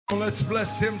Let's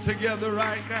bless him together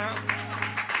right now.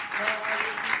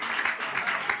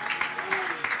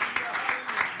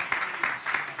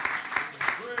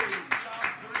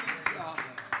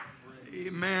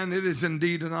 Amen. It is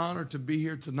indeed an honor to be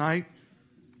here tonight.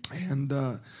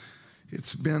 And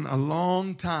it's been a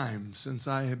long time since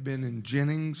I have been in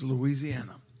Jennings,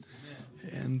 Louisiana.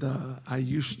 And I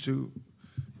used to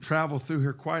travel through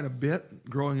here quite a bit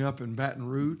growing up in Baton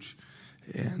Rouge.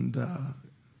 And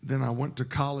then I went to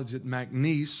college at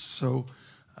McNeese, so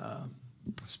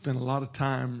spent a lot of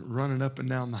time running up and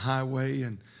down the highway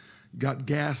and got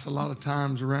gas a lot of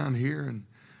times around here and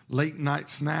late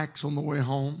night snacks on the way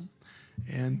home.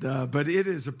 And but it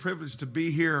is a privilege to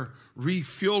be here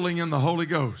refueling in the Holy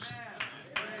Ghost.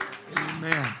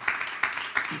 Amen.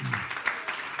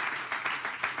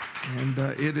 And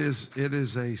it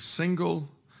is a single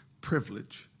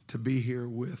privilege to be here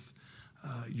with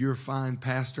your fine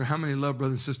pastor. How many love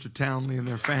Brother and Sister Townley and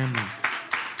their family?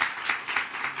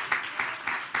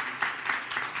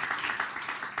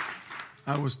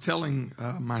 I was telling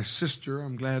my sister,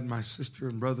 I'm glad my sister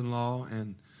and brother-in-law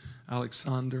and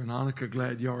Alexander and Annika,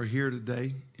 glad y'all are here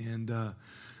today. And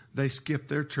they skipped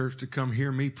their church to come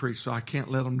hear me preach, so I can't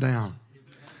let them down.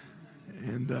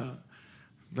 And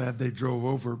glad they drove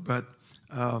over. But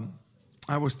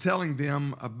I was telling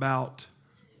them about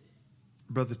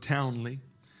Brother Townley,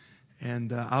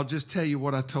 and I'll just tell you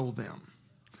what I told them.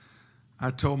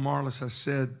 I told Myles, I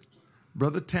said,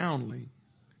 Brother Townley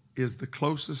is the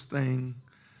closest thing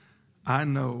I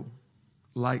know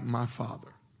like my father.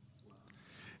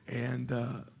 And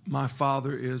my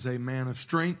father is a man of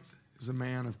strength, is a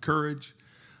man of courage.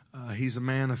 He's a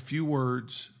man of few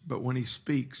words, but when he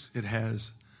speaks, it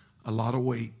has a lot of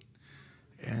weight.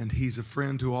 And he's a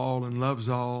friend to all and loves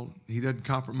all. He doesn't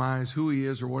compromise who he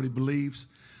is or what he believes,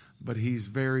 but he's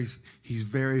very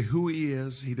who he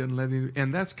is. He doesn't let any,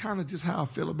 and that's kind of just how I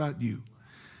feel about you.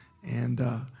 And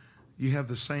you have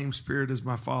the same spirit as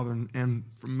my father, and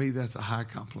for me, that's a high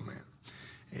compliment.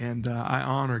 And I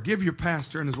honor. Give your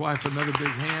pastor and his wife another big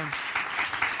hand.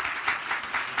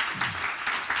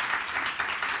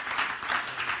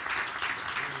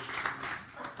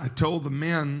 I told the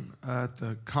men at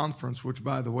the conference, which,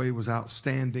 by the way, was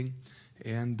outstanding,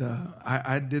 and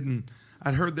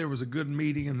I'd heard there was a good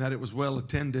meeting and that it was well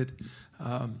attended.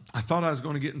 I thought I was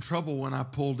going to get in trouble when I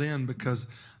pulled in because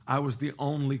I was the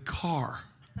only car.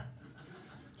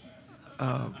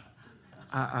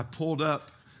 I pulled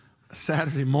up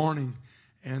Saturday morning,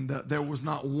 and there was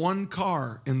not one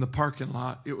car in the parking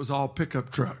lot. It was all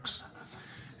pickup trucks.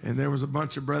 And there was a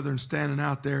bunch of brethren standing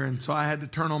out there. And so I had to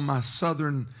turn on my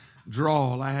southern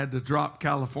drawl. I had to drop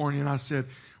California. And I said,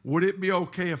 would it be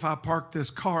okay if I parked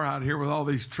this car out here with all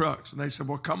these trucks? And they said,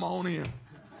 well, come on in.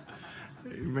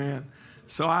 Amen.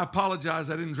 So I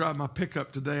apologize. I didn't drive my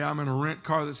pickup today. I'm in a rent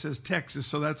car that says Texas,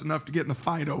 so that's enough to get in a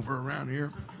fight over around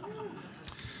here.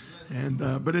 And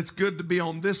but it's good to be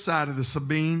on this side of the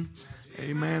Sabine.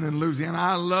 Amen. In Louisiana.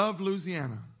 I love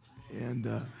Louisiana. And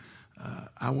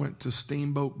I went to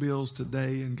Steamboat Bill's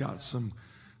today and got some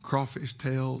crawfish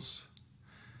tails.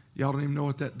 Y'all don't even know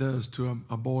what that does to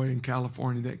a boy in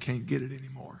California that can't get it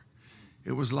anymore.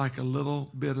 It was like a little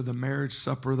bit of the marriage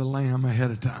supper of the Lamb ahead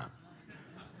of time.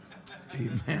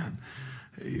 Amen.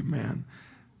 Amen.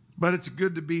 But it's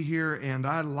good to be here, and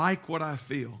I like what I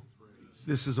feel.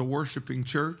 This is a worshiping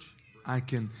church.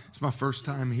 It's my first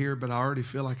time here, but I already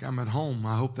feel like I'm at home.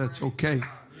 I hope that's okay.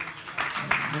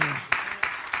 Amen.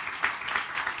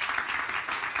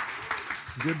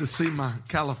 Good to see my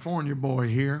California boy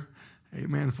here.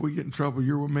 Amen. If we get in trouble,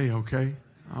 you're with me, okay?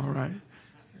 All right.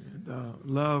 And,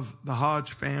 love the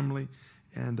Hodge family,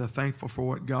 and thankful for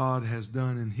what God has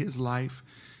done in his life.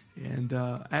 And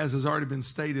as has already been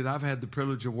stated, I've had the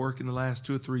privilege of working the last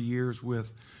 2 or 3 years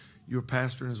with your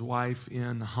pastor and his wife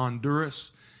in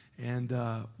Honduras. And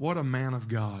what a man of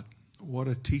God. What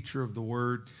a teacher of the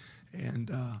word. And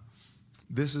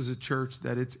this is a church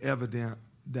that it's evident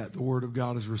that the word of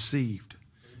God is received.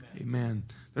 Amen.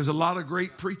 There's a lot of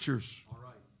great preachers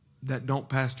that don't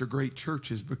pastor great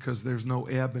churches because there's no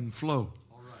ebb and flow.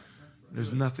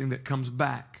 There's nothing that comes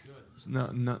back.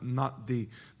 Not the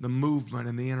movement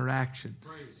and the interaction.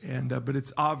 And but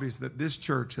it's obvious that this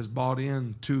church has bought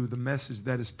into the message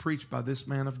that is preached by this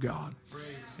man of God.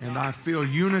 And I feel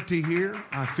unity here.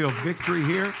 I feel victory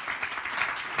here.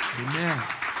 Amen.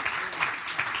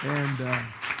 And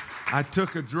I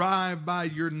took a drive by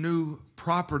your new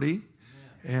property.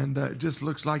 And it just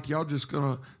looks like y'all just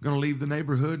gonna leave the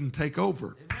neighborhood and take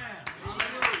over.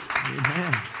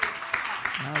 Amen.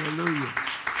 Hallelujah.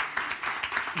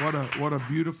 What a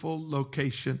beautiful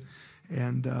location.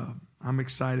 And I'm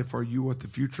excited for you what the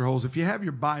future holds. If you have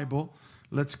your Bible,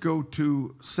 let's go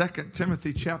to 2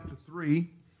 Timothy chapter 3.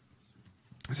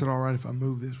 Is it all right if I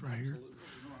move this right here?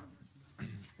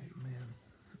 Amen.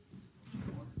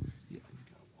 Yeah, you got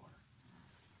water.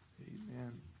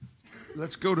 Amen.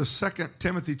 Let's go to 2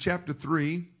 Timothy chapter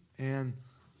 3, and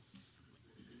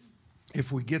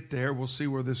if we get there, we'll see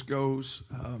where this goes.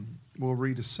 We'll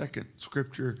read a second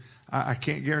scripture. I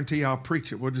can't guarantee I'll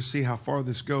preach it. We'll just see how far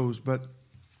this goes. But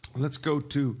let's go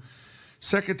to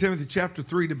 2 Timothy chapter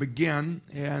 3 to begin.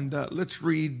 And let's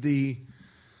read the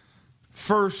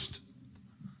first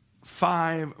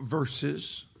 5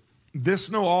 verses.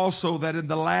 This know also that in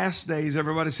the last days,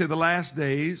 everybody say the last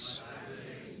days,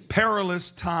 perilous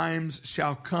times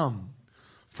shall come.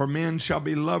 For men shall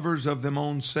be lovers of their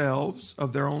own selves,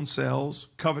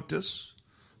 covetous,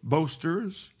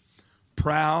 boasters,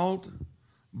 proud,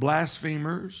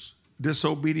 blasphemers,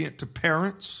 disobedient to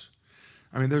parents.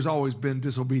 I mean, there's always been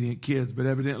disobedient kids, but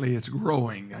evidently it's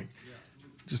growing. I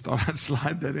just thought I'd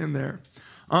slide that in there.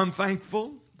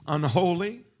 Unthankful,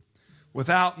 unholy,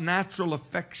 without natural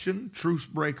affection, truce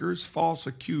breakers, false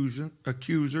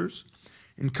accusers,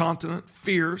 incontinent,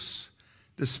 fierce,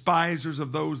 despisers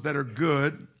of those that are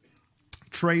good,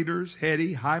 traitors,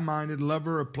 heady, high-minded,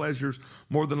 lover of pleasures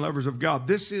more than lovers of God.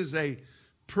 This is a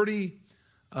pretty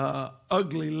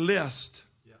ugly list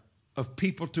of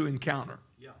people to encounter.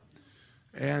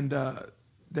 And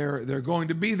they're going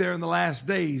to be there in the last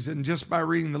days. And just by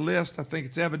reading the list, I think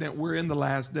it's evident we're in the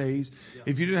last days.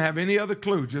 If you didn't have any other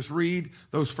clue, just read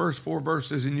those first 4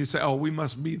 verses and you say, oh, we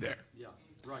must be there.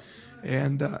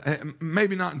 And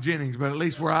maybe not in Jennings, but at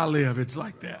least where I live, it's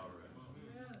like that.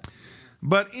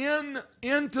 But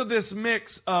into this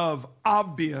mix of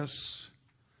obvious,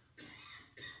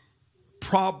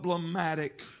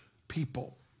 problematic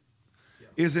people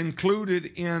is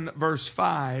included in verse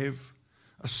 5,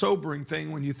 a sobering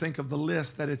thing when you think of the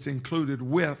list that it's included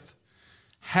with,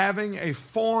 having a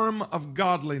form of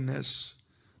godliness,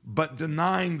 but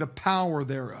denying the power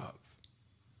thereof.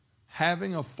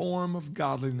 Having a form of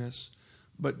godliness,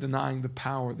 but denying the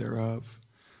power thereof.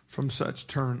 From such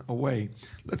turn away.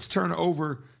 Let's turn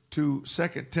over to 2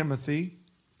 Timothy.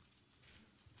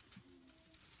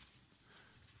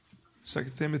 2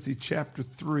 Timothy chapter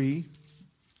 3.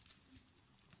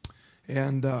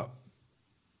 And, well,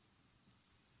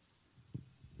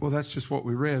 that's just what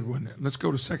we read, wasn't it? Let's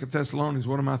go to 2 Thessalonians.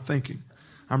 What am I thinking?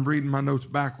 I'm reading my notes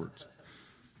backwards.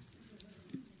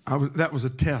 That was a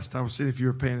test. I was seeing if you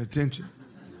were paying attention.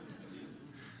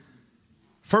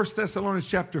 1 Thessalonians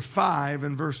chapter 5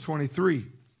 and verse 23.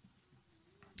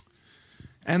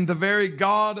 And the very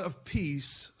God of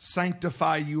peace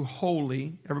sanctify you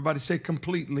wholly. Everybody say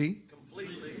completely.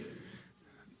 Completely.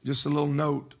 Just a little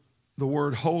note. The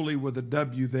word holy with a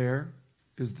W there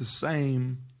is the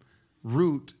same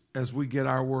root as we get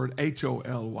our word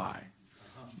H-O-L-Y.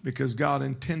 Because God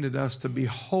intended us to be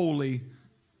wholly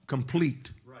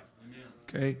complete.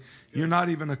 Okay? You're not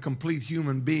even a complete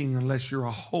human being unless you're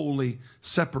a wholly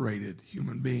separated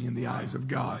human being in the eyes of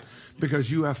God, because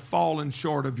you have fallen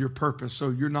short of your purpose.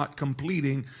 So you're not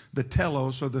completing the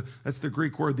telos, or that's the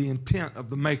Greek word, the intent of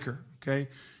the maker. Okay?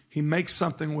 He makes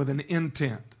something with an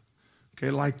intent. Okay?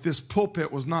 Like this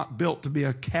pulpit was not built to be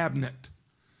a cabinet.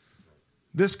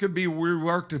 This could be, we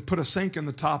worked and put a sink in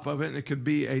the top of it, and it could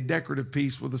be a decorative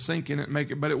piece with a sink in it and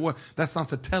make it, but that's not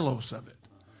the telos of it.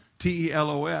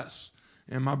 T-E-L-O-S.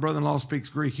 And my brother-in-law speaks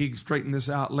Greek. He can straighten this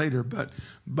out later. But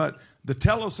the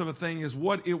telos of a thing is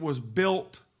what it was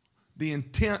built, the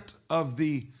intent of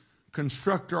the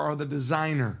constructor or the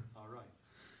designer. All right.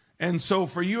 And so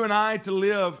for you and I to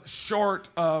live short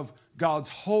of God's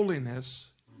holiness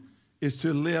is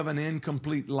to live an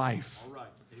incomplete life. All right.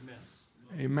 Amen.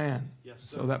 Amen. Yes,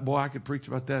 so that, boy, I could preach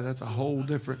about that. That's a whole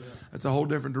different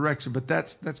direction. But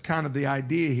that's kind of the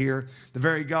idea here. The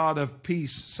very God of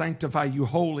peace sanctify you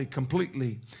wholly,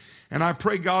 completely. And I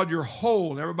pray, God, your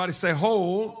whole, everybody say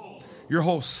whole, your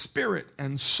whole spirit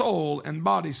and soul and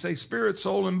body. Say spirit,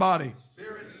 soul, and body.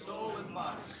 Spirit, soul, and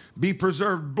body. Be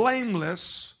preserved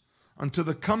blameless unto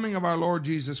the coming of our Lord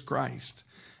Jesus Christ.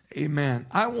 Amen.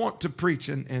 I want to preach,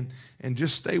 and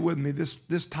just stay with me.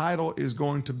 This title is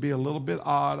going to be a little bit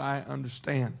odd, I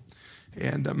understand.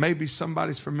 And maybe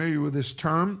somebody's familiar with this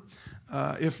term.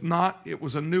 If not, it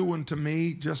was a new one to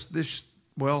me just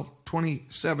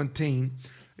 2017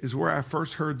 is where I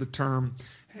first heard the term.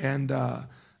 And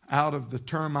out of the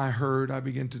term I heard, I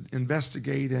began to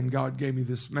investigate, and God gave me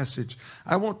this message.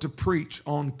 I want to preach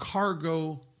on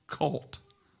cargo cult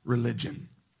religion.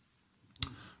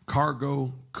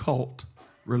 Cargo cult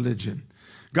religion.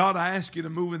 God, I ask you to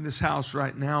move in this house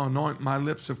right now. Anoint my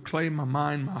lips of clay, my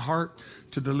mind, my heart,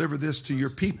 to deliver this to your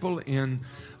people in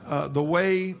the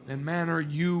way and manner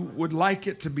you would like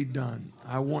it to be done.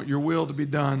 I want your will to be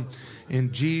done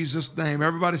in Jesus' name.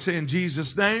 Everybody say in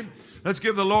Jesus' name. Let's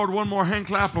give the Lord one more hand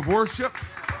clap of worship.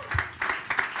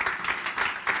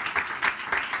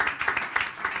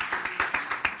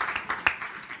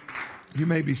 You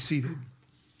may be seated.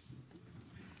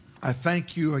 I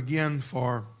thank you again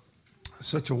for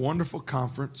such a wonderful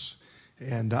conference,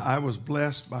 and I was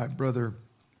blessed by Brother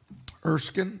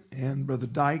Erskine and Brother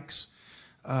Dykes,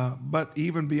 but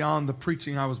even beyond the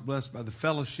preaching, I was blessed by the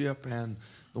fellowship and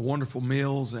the wonderful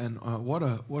meals, and what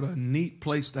a neat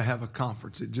place to have a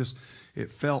conference.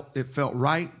 It felt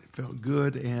right, it felt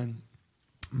good, and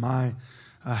my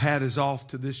hat is off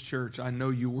to this church. I know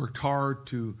you worked hard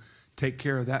to take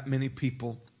care of that many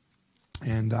people,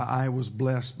 and I was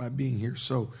blessed by being here.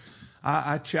 So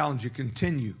I challenge you,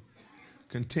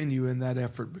 continue in that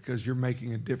effort, because you're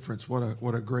making a difference.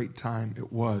 What a great time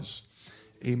it was.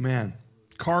 Amen.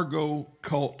 Cargo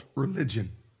cult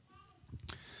religion.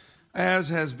 As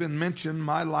has been mentioned,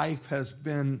 my life has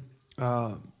been,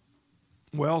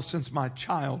 since my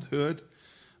childhood,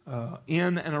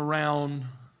 in and around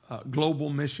global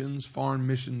missions, foreign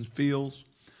missions fields.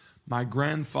 My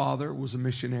grandfather was a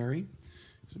missionary. He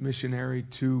was a missionary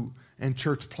and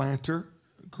church planter.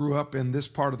 Grew up in this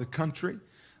part of the country,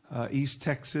 East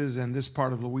Texas and this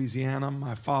part of Louisiana.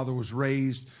 My father was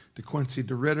raised to Quincy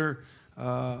DeRitter,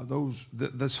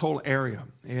 this whole area.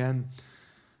 And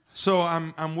so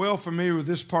I'm well familiar with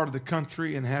this part of the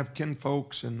country and have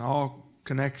kinfolks and all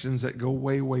connections that go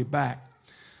way, way back.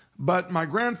 But my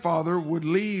grandfather would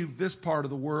leave this part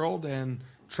of the world and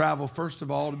travel, first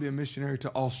of all, to be a missionary to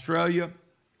Australia,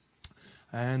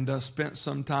 and spent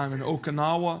some time in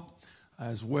Okinawa,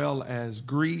 as well as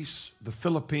Greece, the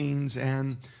Philippines,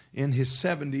 and in his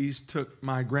 70s took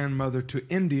my grandmother to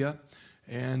India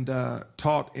and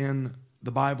taught in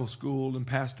the Bible school and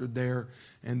pastored there.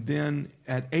 And then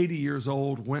at 80 years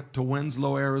old, went to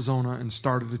Winslow, Arizona, and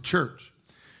started a church.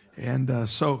 And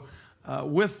so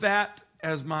with that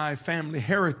as my family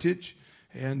heritage,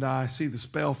 and I see the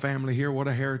Spell family here, what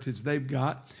a heritage they've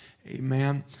got.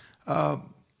 Amen.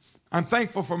 I'm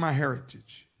thankful for my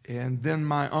heritage. And then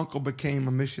my uncle became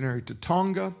a missionary to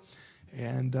Tonga,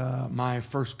 and my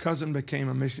first cousin became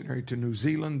a missionary to New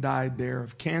Zealand, died there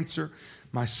of cancer.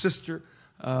 My sister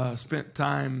spent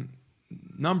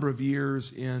number of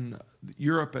years in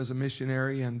Europe as a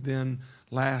missionary, and then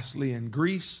lastly in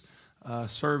Greece,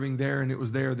 serving there. And it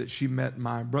was there that she met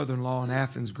my brother-in-law in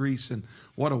Athens, Greece. And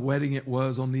what a wedding it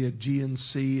was on the Aegean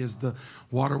Sea as the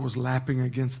water was lapping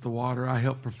against the water. I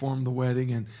helped perform the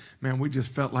wedding, and man, we just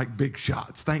felt like big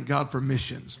shots. Thank God for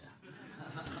missions.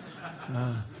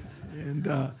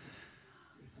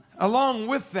 Along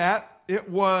with that, it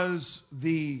was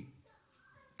the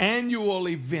annual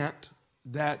event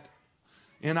that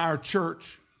in our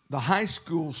church, the high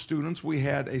school students, we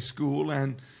had a school,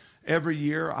 and every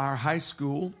year our high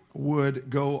school would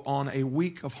go on a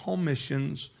week of home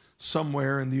missions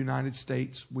somewhere in the United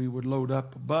States. We would load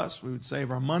up a bus, we would save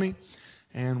our money,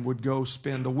 and would go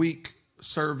spend a week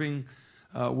serving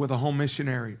with a home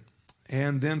missionary.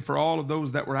 And then for all of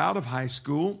those that were out of high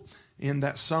school, in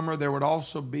that summer there would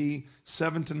also be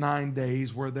 7 to 9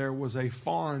 days where there was a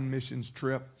foreign missions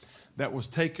trip that was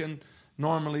taken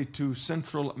normally to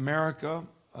Central America,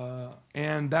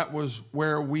 and that was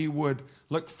where we would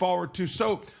look forward to.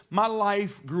 So my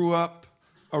life grew up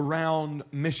around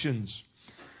missions,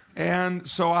 and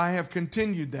so I have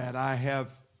continued that. I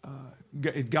have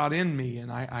it got in me,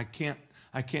 and I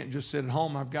can't just sit at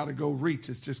home. I've got to go reach.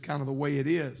 It's just kind of the way it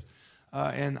is,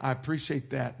 and I appreciate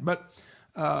that. But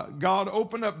God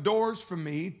opened up doors for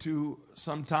me to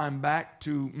some time back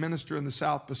to minister in the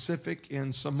South Pacific,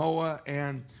 in Samoa,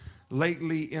 and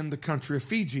lately in the country of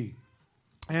Fiji.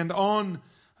 And on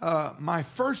my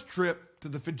first trip to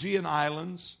the Fijian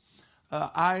Islands,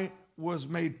 I was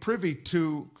made privy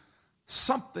to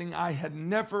something I had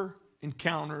never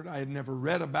encountered. I had never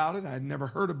read about it. I had never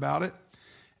heard about it.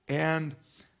 And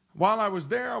while I was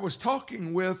there, I was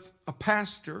talking with a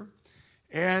pastor,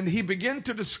 and he began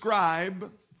to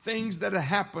describe things that had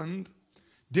happened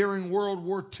during World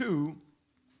War II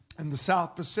in the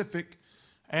South Pacific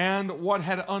and what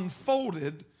had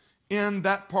unfolded in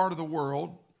that part of the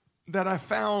world that I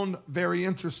found very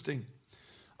interesting.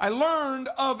 I learned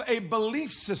of a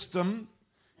belief system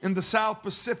in the South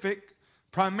Pacific,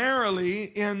 primarily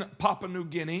in Papua New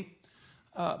Guinea,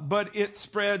 but it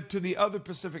spread to the other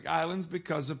Pacific islands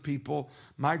because of people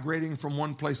migrating from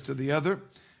one place to the other.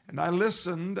 And I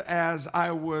listened as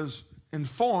I was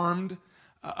informed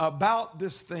about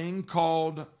this thing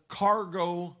called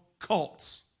cargo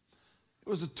cults. It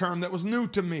was a term that was new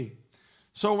to me.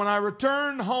 So when I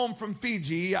returned home from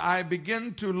Fiji, I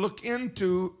began to look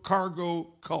into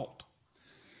cargo cult.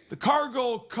 The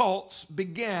cargo cults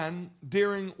began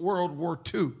during World War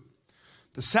II.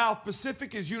 The South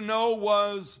Pacific, as you know,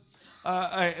 was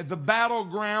the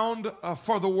battleground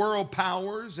for the world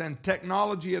powers, and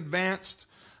technology advanced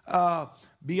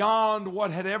beyond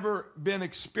what had ever been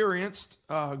experienced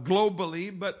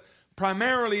globally, but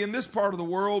primarily in this part of the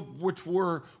world, which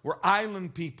were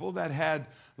island people that had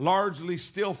largely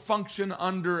still function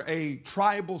under a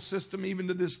tribal system even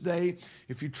to this day.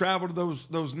 If you travel to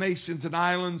those nations and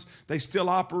islands, they still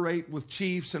operate with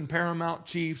chiefs and paramount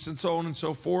chiefs and so on and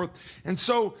so forth. And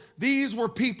so these were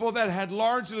people that had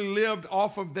largely lived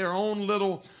off of their own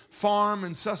little farm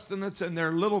and sustenance and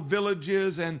their little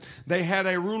villages, and they had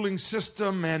a ruling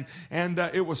system, and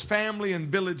it was family and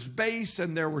village based,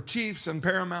 and there were chiefs and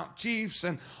paramount chiefs,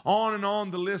 and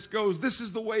on the list goes. This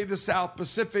is the way the South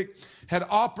Pacific had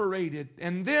operated.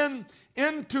 And then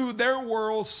into their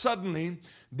world, suddenly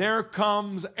there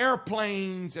comes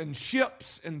airplanes and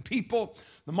ships and people.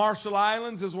 The Marshall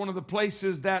Islands is one of the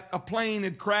places that a plane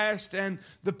had crashed, and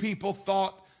the people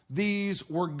thought these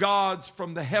were gods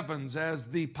from the heavens. As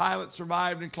the pilot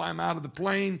survived and climbed out of the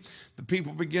plane, the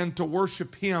people began to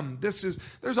worship him.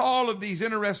 There's all of these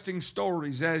interesting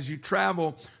stories as you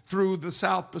travel through the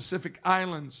South Pacific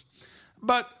Islands.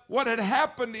 But what had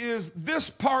happened is this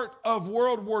part of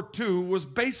World War II was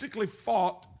basically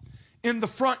fought in the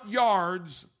front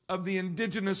yards of the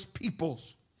indigenous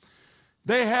peoples.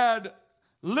 They had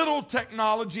little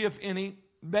technology, if any.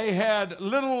 They had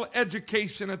little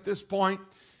education at this point.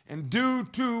 And due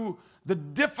to the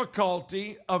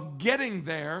difficulty of getting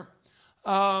there,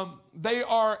 they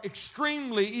are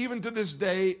extremely, even to this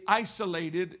day,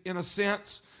 isolated in a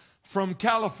sense. From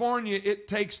California, it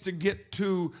takes to get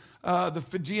to the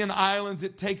Fijian Islands,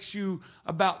 it takes you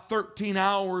about 13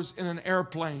 hours in an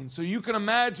airplane. So you can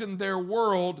imagine their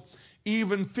world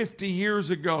even 50 years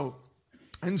ago.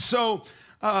 And so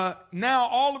now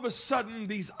all of a sudden,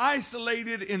 these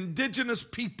isolated indigenous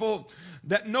people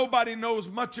that nobody knows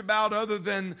much about other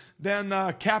than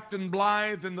Captain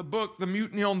Blythe in the book, The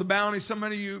Mutiny on the Bounty. Some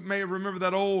of you may remember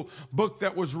that old book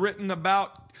that was written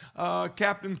about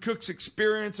Captain Cook's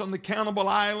experience on the Cannibal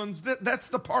Islands. That's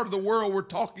the part of the world we're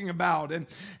talking about.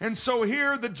 And so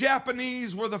here the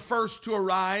Japanese were the first to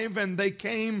arrive, and they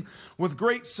came with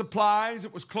great supplies.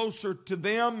 It was closer to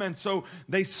them, and so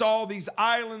they saw these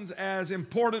islands as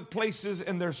important places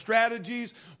in their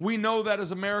strategies. We know that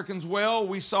as Americans well.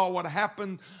 We saw what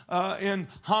happened in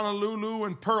Honolulu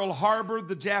and Pearl Harbor.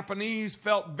 The Japanese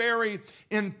felt very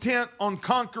intent on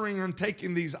conquering and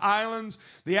taking these islands.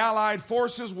 The Allied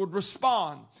forces would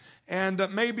respond. And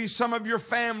maybe some of your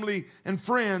family and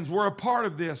friends were a part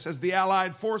of this, as the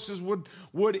Allied forces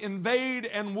would invade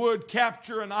and would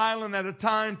capture an island at a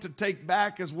time to take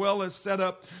back, as well as set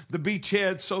up the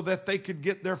beachhead so that they could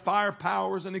get their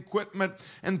firepowers and equipment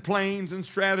and planes and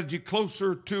strategy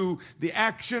closer to the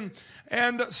action.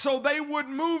 And so they would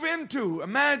move into,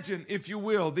 imagine, if you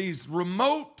will, these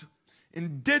remote,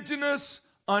 indigenous,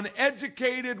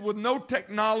 uneducated, with no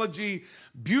technology,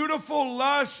 beautiful,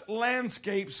 lush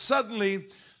landscapes. Suddenly,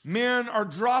 men are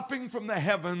dropping from the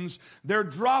heavens. They're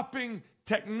dropping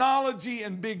technology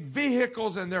and big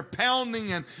vehicles, and they're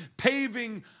pounding and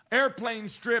paving airplane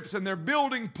strips, and they're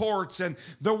building ports, and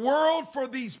the world for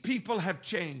these people have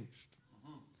changed.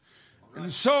 Right.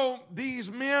 And so these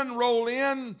men roll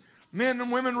in. Men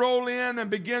and women roll in and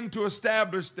begin to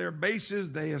establish their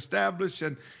bases. They establish,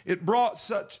 and it brought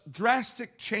such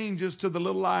drastic changes to the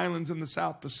little islands in the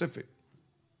South Pacific.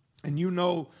 And you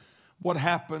know what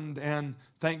happened, and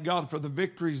thank God for the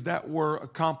victories that were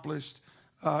accomplished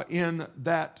in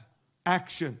that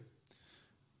action.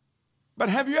 But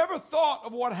have you ever thought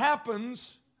of what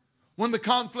happens when the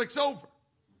conflict's over?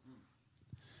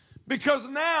 Because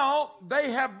now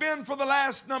they have been, for the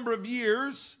last number of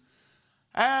years,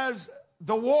 as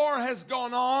the war has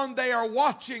gone on, they are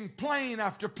watching plane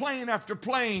after plane after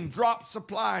plane drop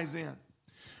supplies in.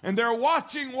 And they're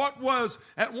watching what was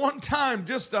at one time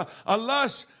just a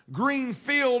lush green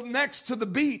field next to the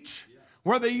beach,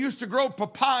 where they used to grow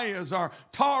papayas or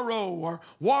taro or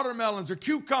watermelons or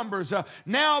cucumbers.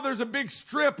 Now there's a big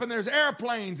strip, and there's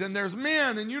airplanes, and there's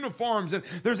men in uniforms, and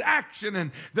there's action,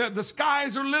 and the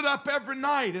skies are lit up every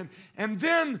night. And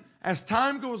then as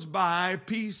time goes by,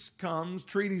 peace comes,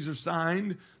 treaties are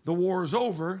signed, the war is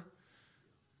over,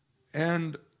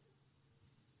 and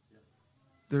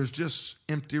there's just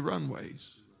empty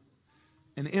runways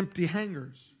and empty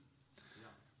hangars.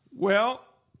 Well,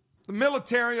 the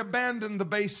military abandoned the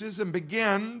bases and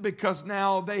began, because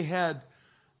now they had,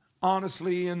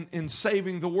 honestly, in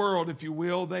saving the world, if you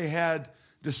will, they had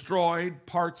destroyed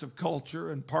parts of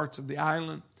culture and parts of the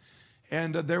island.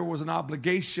 And there was an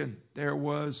obligation. There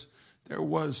was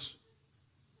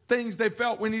things they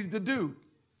felt we needed to do.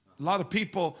 A lot of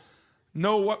people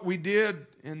know what we did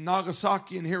in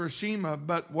Nagasaki and Hiroshima,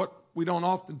 but what we don't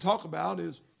often talk about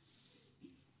is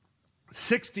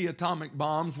 60 atomic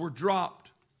bombs were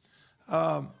dropped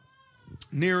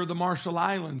near the Marshall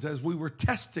Islands as we were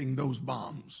testing those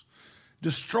bombs,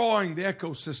 destroying the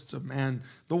ecosystem and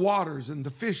the waters, and the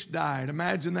fish died.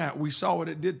 Imagine that. We saw what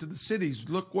it did to the cities.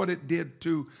 Look what it did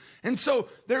to. And so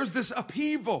there's this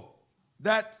upheaval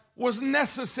that was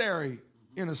necessary,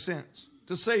 in a sense,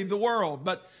 to save the world.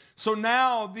 But so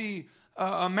now the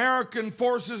American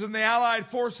forces and the Allied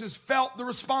forces felt the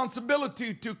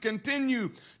responsibility to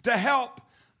continue to help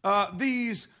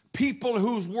these people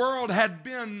whose world had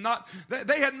been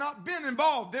they had not been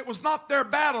involved. It was not their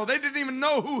battle. They didn't even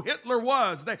know who Hitler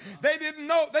was. They didn't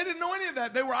know any of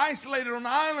that. They were isolated on the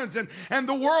islands, and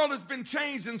the world has been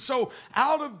changed. And so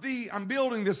I'm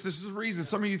building this is the reason.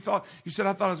 Some of you said,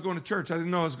 I thought I was going to church. I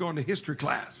didn't know I was going to history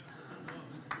class.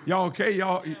 Y'all okay?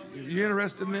 Y'all, you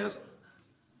interested in this?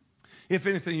 If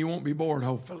anything, you won't be bored,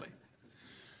 hopefully.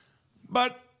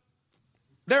 But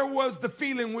there was the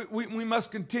feeling we must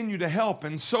continue to help.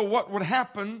 And so what would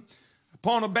happen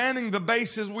upon abandoning the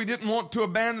bases, we didn't want to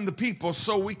abandon the people.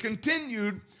 So we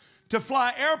continued to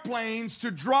fly airplanes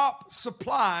to drop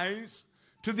supplies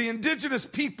to the indigenous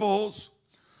peoples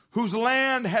whose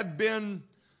land had been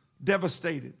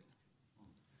devastated.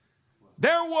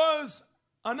 There was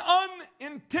an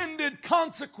unintended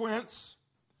consequence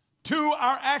to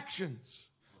our actions,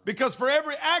 because for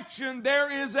every action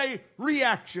there is a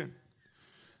reaction.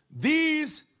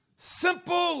 These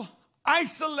simple,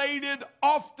 isolated,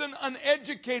 often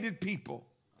uneducated people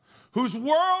whose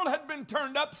world had been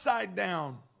turned upside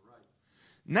down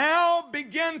now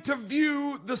begin to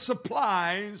view the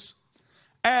supplies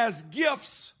as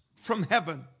gifts from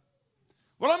heaven.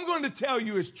 What I'm going to tell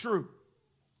you is true.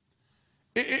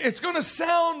 It's going to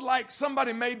sound like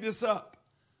somebody made this up,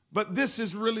 but this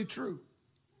is really true.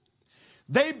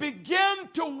 They begin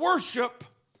to worship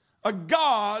a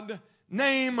god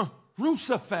named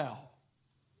Roosevelt.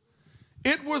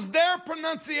 It was their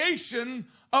pronunciation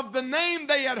of the name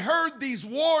they had heard these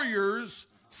warriors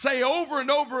say over and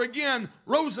over again,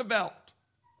 Roosevelt.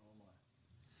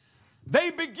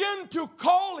 They begin to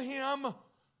call him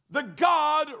the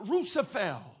god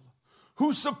Roosevelt,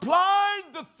 who supplied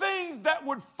the things that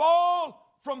would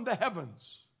fall from the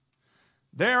heavens.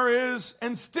 There is,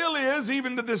 and still is,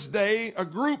 even to this day, a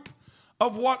group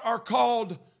of what are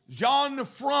called John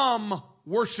Frum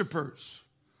worshipers.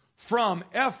 Frum,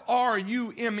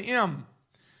 F-R-U-M-M.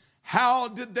 How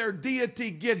did their deity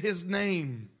get his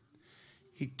name?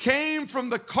 He came from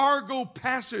the cargo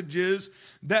passages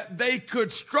that they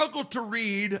could struggle to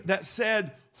read that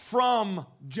said, from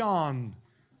John.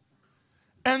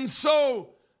 And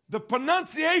so the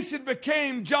pronunciation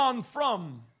became John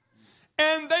Frum.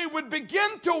 And they would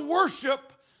begin to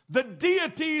worship the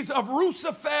deities of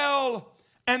Roosevelt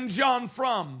and John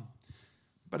Frum.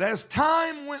 But as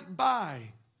time went by,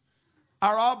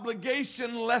 our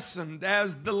obligation lessened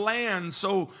as the land,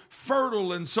 so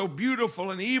fertile and so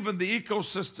beautiful, and even the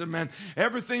ecosystem and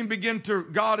everything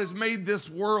God has made this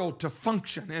world to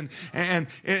function.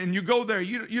 And you go there,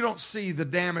 you don't see the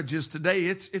damages today.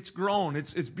 It's grown,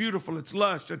 it's beautiful, it's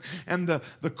lush, and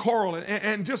the coral,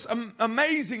 and just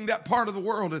amazing, that part of the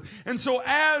world. And so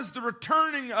as the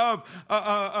returning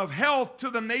of health to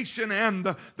the nation and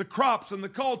the crops and the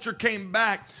culture came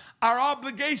back, our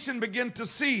obligation began to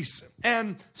cease,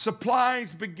 and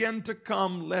supplies began to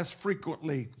come less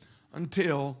frequently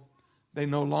until they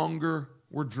no longer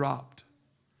were dropped.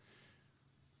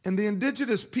 And the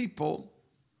indigenous people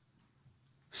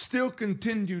still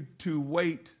continued to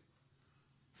wait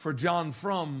for John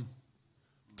Frum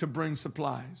to bring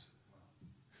supplies.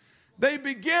 They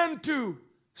began to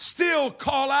still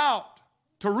call out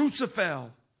to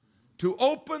Roosevelt to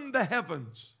open the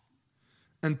heavens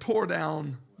and pour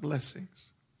down blessings.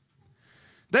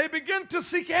 They begin to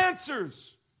seek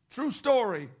answers, true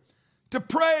story, to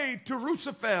pray to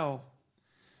Roosevelt.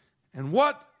 And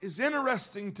what is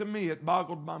interesting to me, it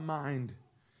boggled my mind,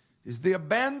 is the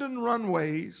abandoned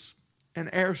runways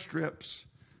and airstrips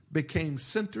became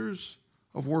centers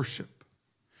of worship.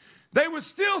 They would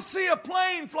still see a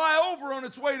plane fly over on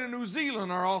its way to New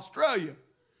Zealand or Australia,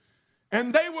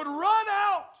 and they would run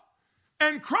out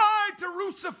and cry to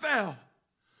Roosevelt,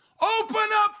 open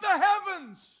up the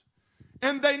heavens.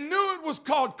 And they knew it was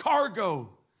called cargo.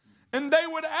 and they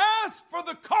would ask for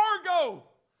the cargo.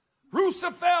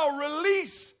 Roosevelt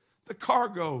released the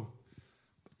cargo.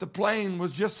 But the plane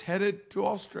was just headed to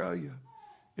Australia.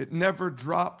 It never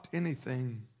dropped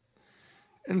anything.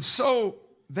 And so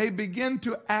they begin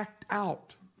to act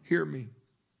out. Hear me.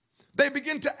 They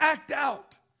begin to act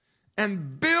out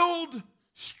and build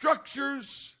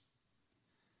structures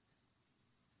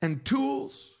and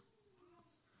tools.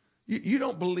 You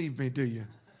don't believe me, do you?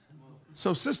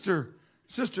 So sister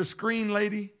screen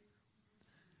lady,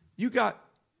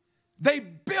 they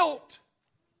built.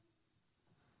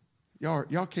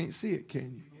 Y'all can't see it,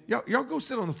 can you? Y'all go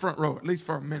sit on the front row, at least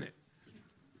for a minute.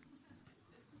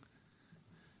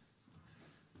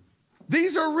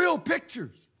 These are real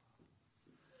pictures.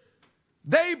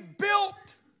 They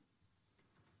built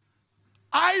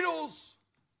idols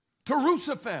to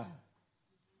Roosevelt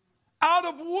out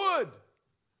of wood.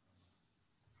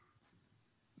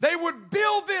 They would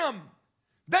build them.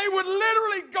 They would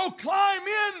literally go climb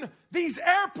in these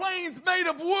airplanes made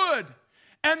of wood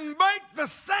and make the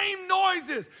same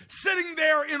noises sitting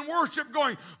there in worship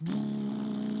going.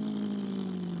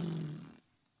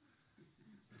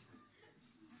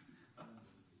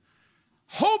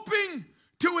 Hoping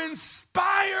to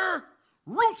inspire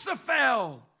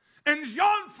Roosevelt and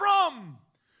Jean Frum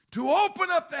to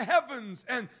open up the heavens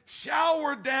and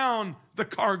shower down the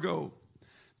cargo.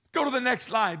 Go to the next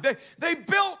slide. They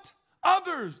built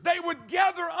others. They would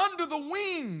gather under the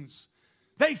wings.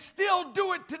 They still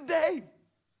do it today.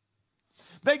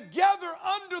 They gather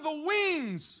under the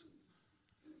wings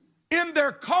in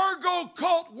their cargo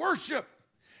cult worship.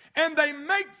 And they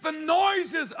make the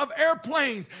noises of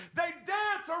airplanes. They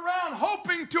dance around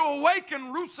hoping to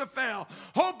awaken Roosevelt,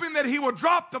 hoping that he will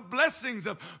drop the blessings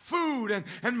of food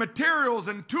and materials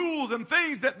and tools and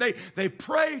things that they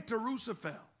pray to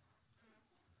Roosevelt.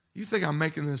 You think I'm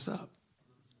making this up?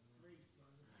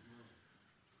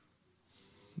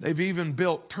 They've even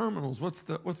built terminals. What's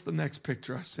the next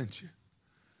picture I sent you?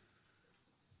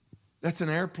 That's an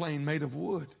airplane made of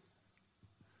wood.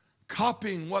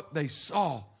 Copying what they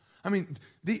saw. I mean,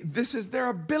 this is their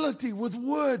ability with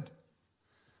wood.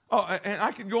 Oh, and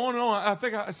I could go on and on. I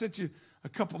think I sent you a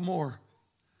couple more,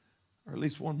 or at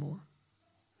least one more.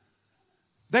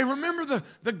 They remember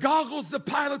the goggles the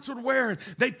pilots would wear. And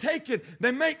they take it,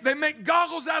 they make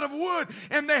goggles out of wood,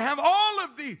 and they have all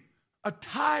of the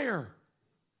attire.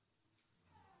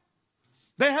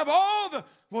 They have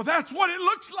well, that's what it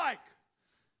looks like.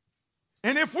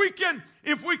 And if we can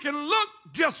look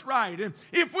just right, and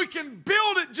if we can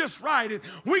build it just right, and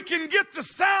we can get the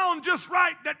sound just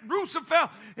right, that Roosevelt,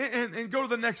 and go to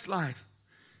the next slide.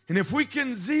 And if we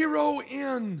can zero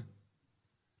in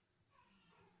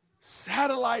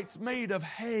satellites made of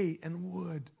hay and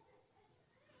wood,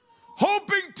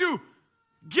 hoping to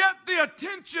get the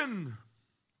attention.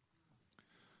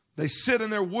 They sit in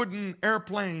their wooden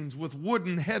airplanes with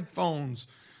wooden headphones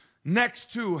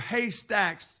next to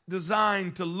haystacks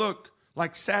designed to look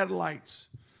like satellites,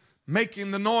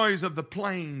 making the noise of the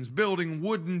planes, building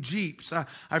wooden jeeps.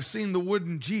 I've seen the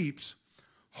wooden jeeps,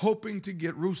 hoping to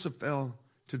get Roosevelt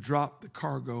to drop the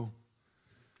cargo,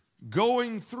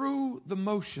 going through the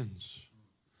motions,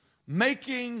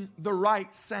 making the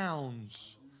right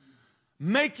sounds,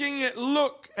 making it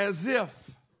look as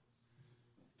if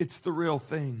it's the real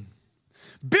thing.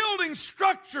 Building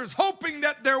structures, hoping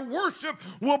that their worship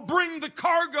will bring the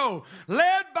cargo,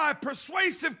 led by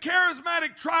persuasive,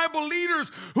 charismatic tribal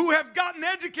leaders who have gotten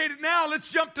educated now.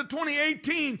 Let's jump to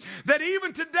 2018. That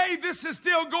even today, this is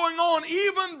still going on,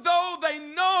 even though they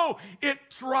know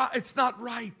it's not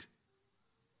right.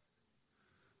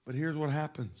 But here's what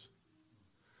happens.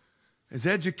 As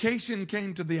education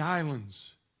came to the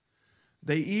islands,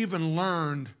 they even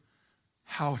learned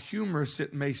how humorous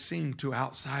it may seem to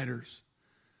outsiders.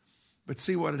 But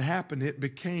see what had happened? It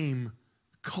became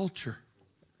culture.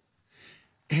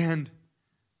 And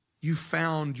you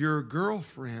found your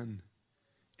girlfriend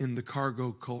in the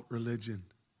cargo cult religion.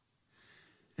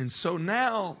 And so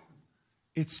now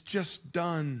it's just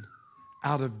done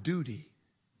out of duty,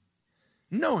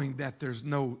 knowing that there's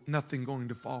nothing going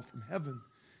to fall from heaven.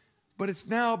 But it's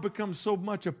now become so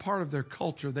much a part of their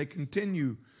culture. They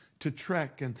continue to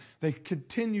trek, and they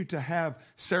continue to have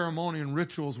ceremony and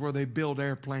rituals where they build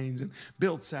airplanes and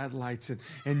build satellites,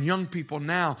 and young people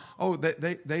now,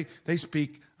 they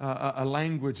speak a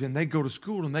language, and they go to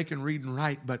school and they can read and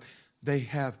write, but they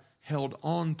have held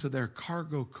on to their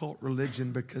cargo cult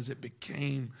religion because it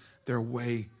became their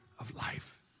way of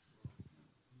life.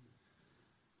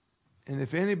 And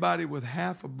if anybody with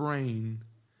half a brain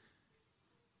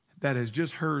that has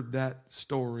just heard that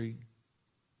story,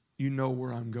 you know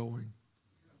where I'm going.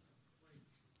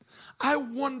 I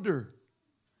wonder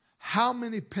how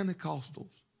many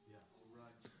Pentecostals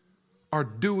are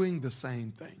doing the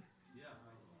same thing.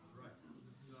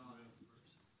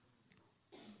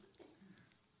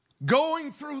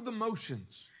 Going through the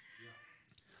motions,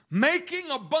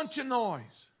 making a bunch of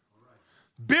noise,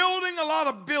 building a lot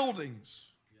of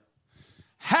buildings,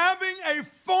 having a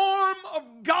form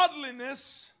of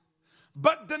godliness,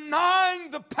 but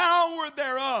denying the power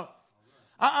thereof.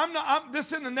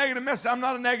 This isn't a negative message. I'm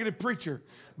not a negative preacher.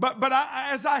 But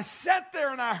as I sat there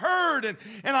and I heard and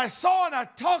I saw and I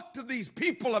talked to these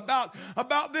people about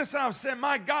this, and I was saying,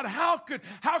 my God, how could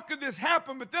this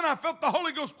happen? But then I felt the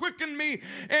Holy Ghost quicken me,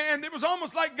 and it was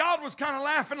almost like God was kind of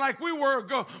laughing like we were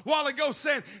a while ago,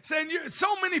 saying so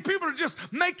many people are just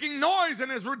making noise,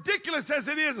 and as ridiculous as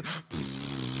it is,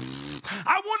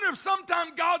 I wonder if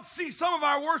sometime God sees some of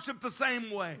our worship the same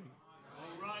way.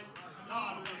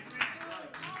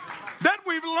 That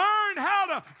we've learned how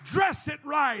to dress it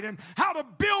right and how to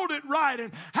build it right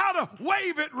and how to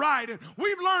wave it right. And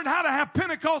we've learned how to have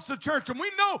Pentecostal church, and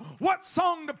we know what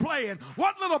song to play and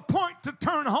what little point to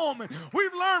turn home. And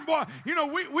we've learned, boy,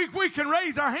 we can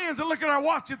raise our hands and look at our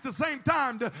watch at the same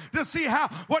time to see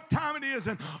what time it is.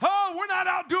 And we're not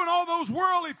out doing all those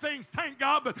worldly things, thank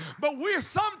God, but we're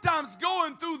sometimes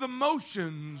going through the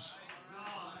motions,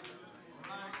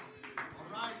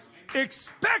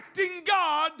 expecting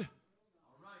God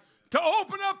to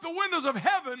open up the windows of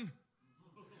heaven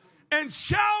and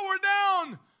shower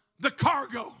down the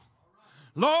cargo.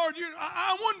 Lord,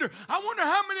 I wonder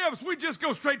how many of us, we just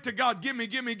go straight to God. Give me,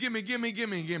 give me, give me, give me, give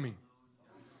me, give me.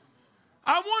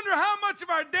 I wonder how much of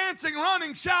our dancing,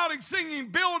 running, shouting, singing,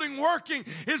 building, working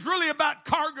is really about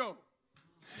cargo.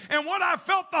 And what I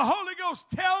felt the Holy Ghost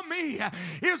tell me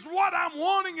is what I'm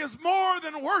wanting is more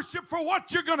than worship for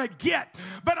what you're going to get.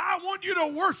 But I want you to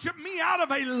worship me out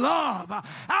of a love,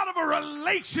 out of a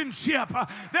relationship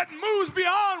that moves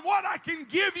beyond what I can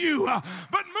give you,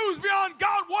 but moves beyond,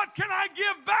 God, what can I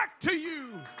give back to you?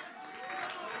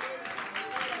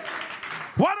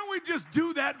 Why don't we just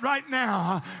do that right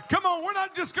now? Come on, we're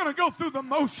not just going to go through the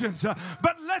motions,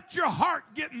 but let your heart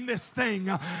get in this thing.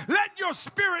 Let your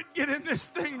spirit get in this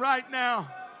thing right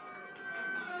now.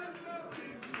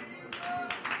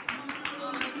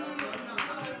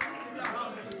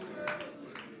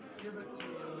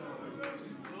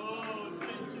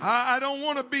 I don't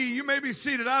want to be, you may be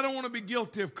seated, I don't want to be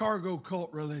guilty of cargo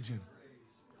cult religion.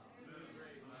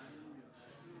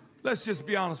 Let's just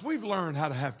be honest. We've learned how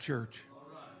to have church.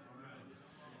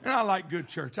 And I like good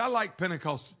church. I like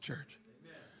Pentecostal church.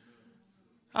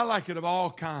 I like it of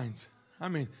all kinds. I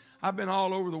mean, I've been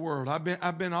all over the world.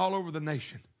 I've been all over the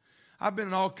nation. I've been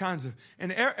in all kinds of,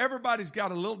 and everybody's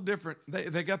got a little different.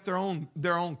 They got their own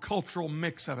cultural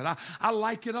mix of it. I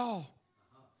like it all.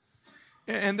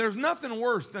 And there's nothing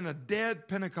worse than a dead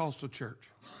Pentecostal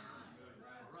church.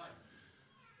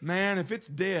 Man, if it's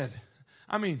dead,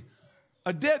 I mean,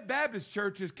 a dead Baptist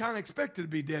church is kind of expected to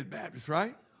be dead Baptist,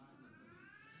 right?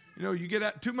 You know, you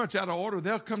get too much out of order,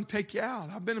 they'll come take you out.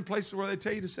 I've been in places where they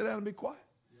tell you to sit down and be quiet.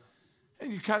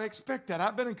 And you kind of expect that.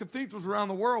 I've been in cathedrals around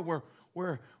the world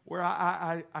where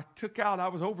I took out, I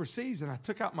was overseas, and I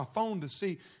took out my phone to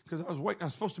see, because I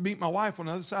was supposed to meet my wife on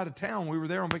the other side of town. We were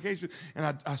there on vacation,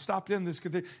 and I stopped in this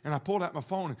cathedral, and I pulled out my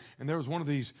phone, and there was one of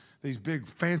these big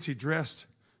fancy dressed,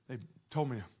 they told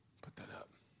me to put that up.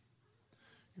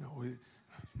 You know,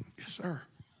 yes, sir.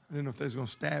 I didn't know if they was going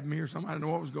to stab me or something. I didn't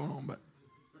know what was going on, but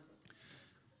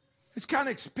it's kind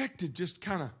of expected, just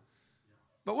kind of.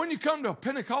 But when you come to a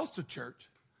Pentecostal church,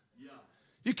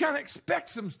 you kind of expect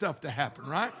some stuff to happen,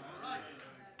 right?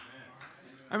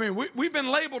 I mean, we've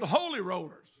been labeled holy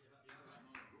rollers.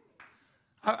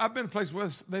 I've been in places where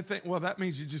they think, well, that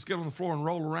means you just get on the floor and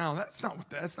roll around. That's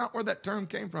not where that term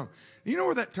came from. You know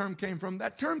where that term came from?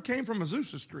 That term came from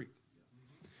Azusa Street.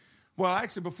 Well,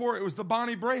 actually, before it was the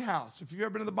Bonnie Bray House. If you've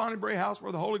ever been to the Bonnie Bray House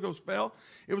where the Holy Ghost fell,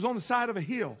 it was on the side of a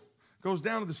hill. Goes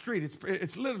down to the street.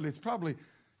 It's probably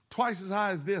twice as high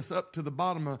as this up to the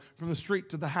bottom from the street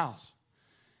to the house.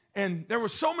 And there were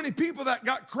so many people that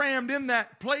got crammed in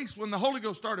that place when the Holy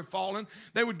Ghost started falling.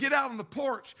 They would get out on the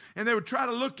porch and they would try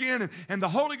to look in, and the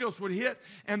Holy Ghost would hit,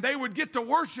 and they would get to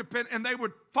worship it, and they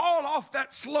would fall off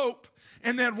that slope,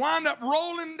 and they'd wind up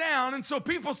rolling down. And so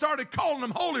people started calling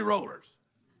them holy rollers.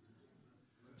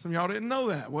 Some of y'all didn't know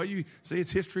that. Well, you see,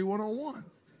 it's History 101.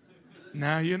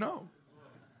 Now you know.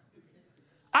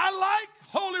 I like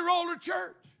Holy Roller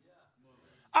Church.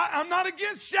 I'm not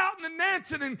against shouting and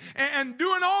dancing and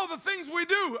doing all the things we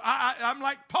do. I'm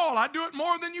like Paul. I do it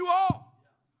more than you all.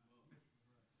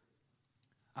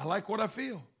 I like what I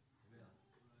feel.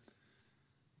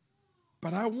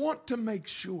 But I want to make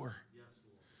sure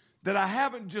that I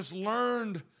haven't just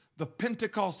learned the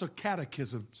Pentecostal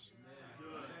catechisms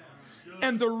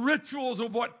and the rituals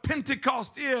of what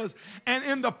Pentecost is, and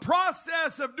in the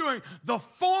process of doing the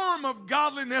form of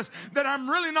godliness, that I'm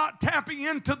really not tapping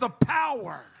into the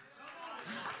power.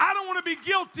 I don't want to be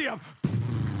guilty of.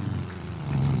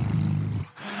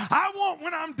 I want,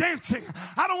 when I'm dancing,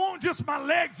 I don't want just my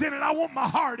legs in it. I want my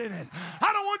heart in it.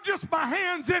 I don't want just my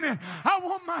hands in it. I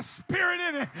want my spirit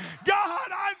in it. God,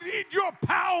 I need your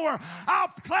power. I'll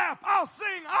clap, I'll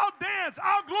sing, I'll dance,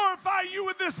 I'll glorify you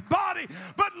with this body.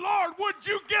 But Lord, would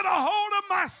you get a hold of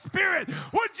my spirit?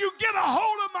 Would you get a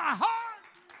hold of my heart?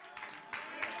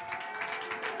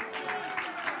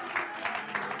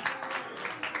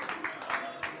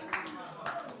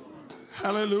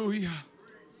 Hallelujah.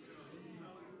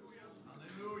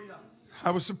 I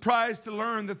was surprised to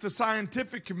learn that the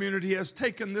scientific community has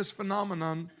taken this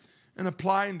phenomenon and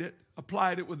applied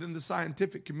it within the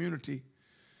scientific community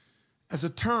as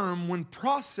a term when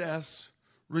process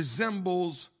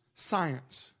resembles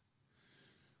science.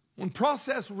 When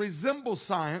process resembles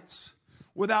science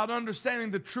without understanding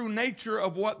the true nature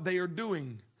of what they are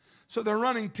doing. So they're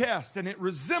running tests and it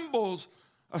resembles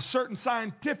a certain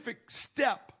scientific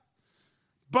step,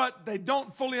 but they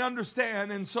don't fully understand.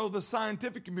 And so the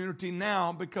scientific community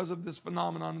now, because of this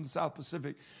phenomenon in the South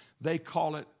Pacific, they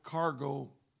call it cargo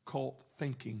cult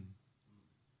thinking.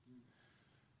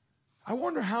 I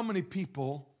wonder how many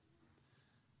people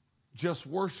just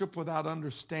worship without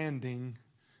understanding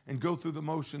and go through the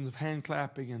motions of hand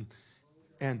clapping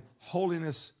and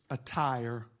holiness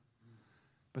attire,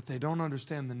 but they don't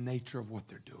understand the nature of what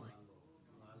they're doing.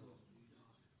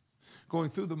 Going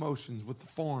through the motions with the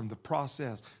form, the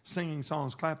process, singing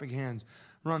songs, clapping hands,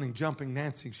 running, jumping,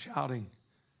 dancing, shouting.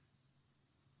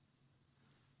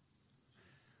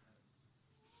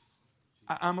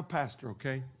 I'm a pastor,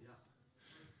 okay?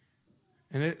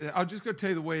 And I'll just go tell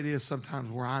you the way it is sometimes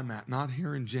where I'm at, not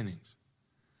here in Jennings.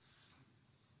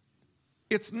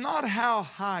 It's not how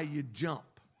high you jump.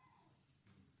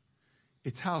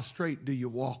 It's how straight do you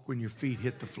walk when your feet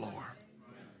hit the floor.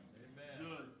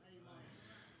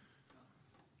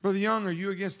 Brother Young, are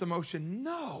you against emotion?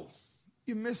 No.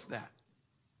 You missed that.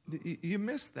 You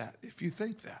missed that if you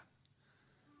think that.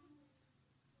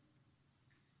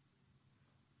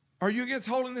 Are you against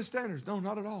holiness standards? No,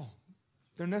 not at all.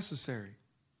 They're necessary.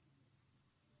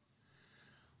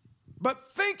 But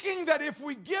thinking that if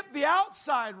we get the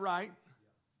outside right,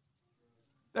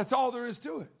 that's all there is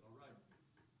to it.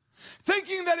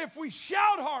 Thinking that if we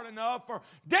shout hard enough or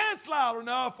dance loud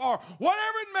enough or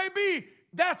whatever it may be,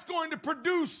 that's going to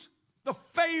produce the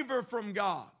favor from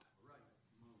God.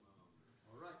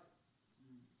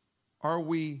 Are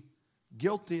we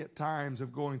guilty at times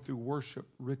of going through worship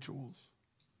rituals?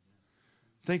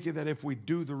 Thinking that if we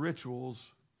do the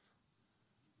rituals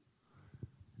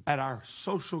at our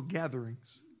social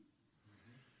gatherings.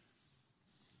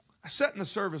 I sat in a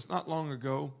service not long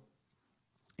ago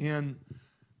in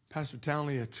Pastor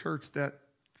Townley, a church that,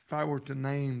 if I were to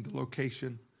name the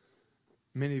location,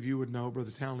 many of you would know,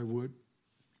 Brother Townley would.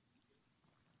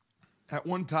 At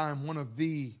one time, one of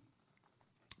the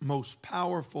most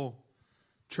powerful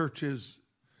churches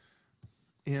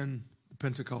in the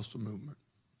Pentecostal movement.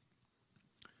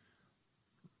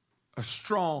 A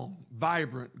strong,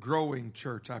 vibrant, growing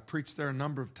church. I preached there a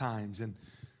number of times, and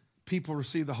people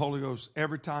received the Holy Ghost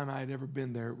every time I had ever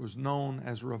been there. It was known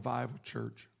as a revival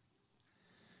church.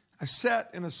 I sat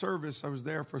in a service. I was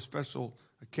there for a special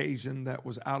occasion that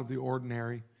was out of the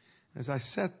ordinary. As I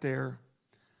sat there,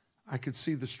 I could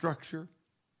see the structure.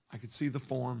 I could see the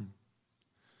form.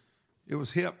 It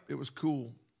was hip. It was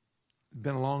cool. It had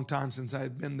been a long time since I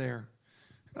had been there.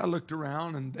 And I looked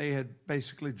around, and they had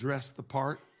basically dressed the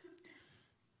part.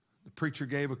 The preacher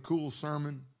gave a cool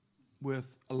sermon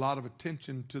with a lot of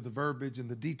attention to the verbiage and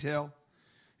the detail.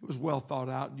 It was well thought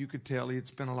out. You could tell he had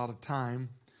spent a lot of time.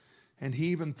 And he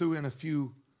even threw in a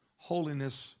few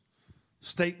holiness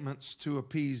statements to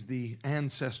appease the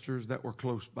ancestors that were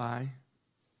close by.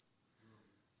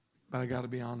 But I got to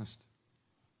be honest,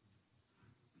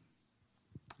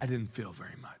 I didn't feel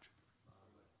very much.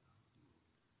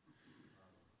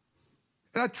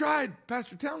 And I tried,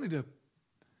 Pastor Townley,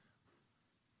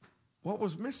 what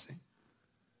was missing?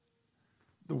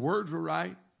 The words were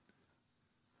right.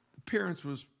 The appearance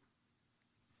was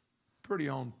pretty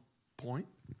on point.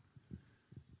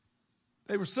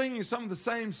 They were singing some of the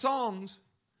same songs,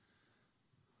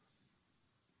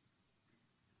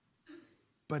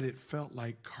 but it felt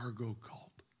like cargo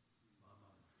cult.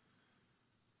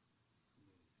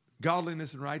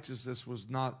 Godliness and righteousness was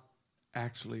not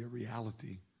actually a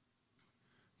reality.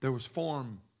 There was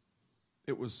form.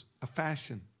 It was a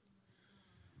fashion.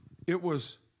 It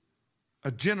was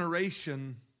a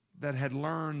generation that had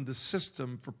learned the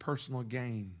system for personal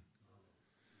gain.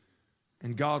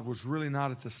 And God was really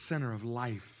not at the center of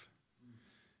life.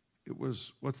 It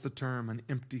was, what's the term, an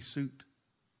empty suit?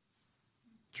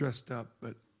 Dressed up,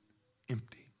 but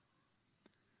empty.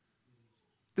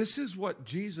 This is what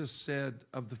Jesus said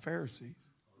of the Pharisees.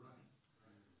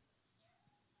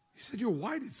 He said, you're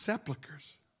white as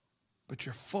sepulchres, but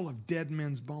you're full of dead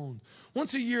men's bones.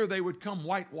 Once a year they would come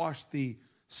whitewash the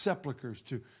sepulchres,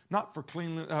 to not for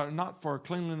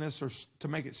cleanliness or to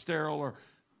make it sterile, or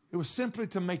it was simply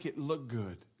to make it look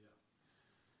good.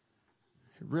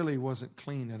 It really wasn't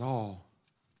clean at all.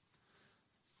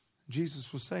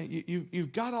 Jesus was saying,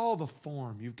 you've got all the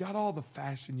form, you've got all the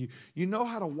fashion, you know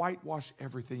how to whitewash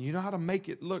everything, you know how to make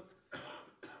it look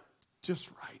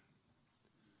just right.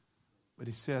 But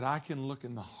he said, I can look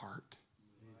in the heart,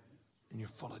 and you're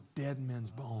full of dead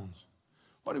men's bones.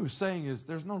 What he was saying is,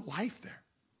 there's no life there.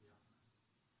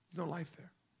 There's no life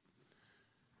there.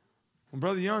 When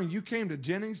Brother Young, you came to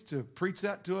Jennings to preach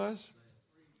that to us,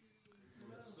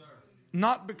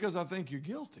 not because I think you're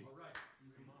guilty.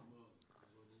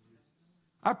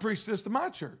 I preached this to my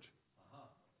church,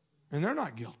 and they're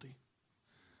not guilty.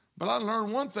 But I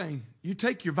learned one thing: you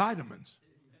take your vitamins.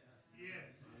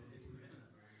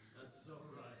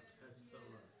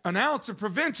 An ounce of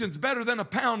prevention is better than a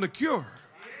pound of cure.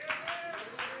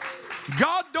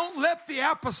 God don't let the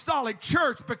apostolic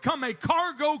church become a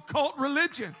cargo cult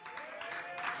religion.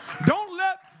 Don't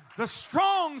let the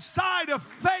strong side of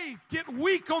faith get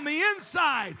weak on the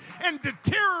inside and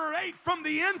deteriorate from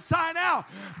the inside out.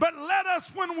 But let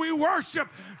us, when we worship,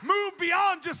 move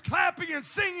beyond just clapping and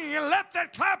singing, and let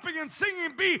that clapping and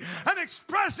singing be an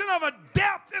expression of a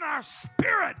depth in our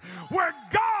spirit where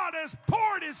God has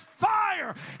poured His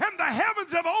fire and the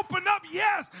heavens have opened up,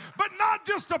 yes, but not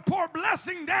just to pour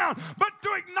blessing down, but to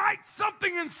ignite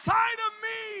something inside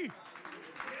of me.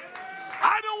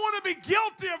 I don't want to be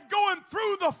guilty of going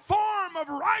through the form of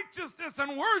righteousness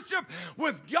and worship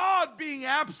with God being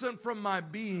absent from my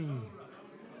being.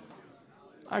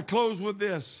 I close with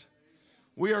this.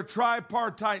 We are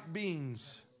tripartite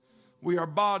beings. We are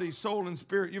body, soul, and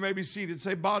spirit. You may be seated.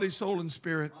 Say body, soul, and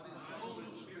spirit.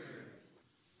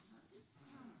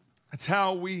 That's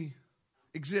how we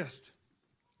exist.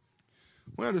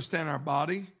 We understand our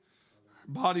body. Our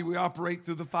body, we operate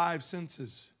through the five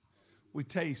senses. We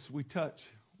taste, we touch,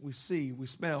 we see, we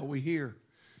smell, we hear.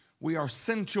 We are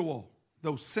sensual,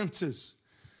 those senses.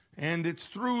 And it's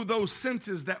through those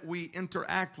senses that we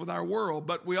interact with our world.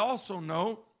 But we also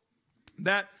know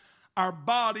that our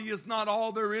body is not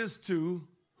all there is to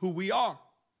who we are.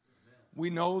 We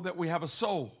know that we have a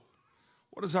soul.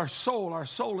 What is our soul? Our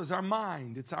soul is our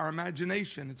mind. It's our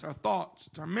imagination. It's our thoughts.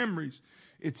 It's our memories.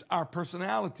 It's our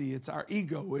personality. It's our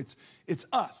ego. It's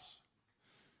us.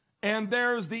 And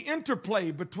there's the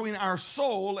interplay between our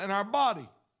soul and our body.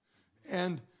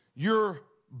 And your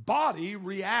body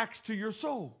reacts to your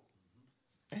soul.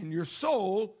 And your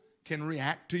soul can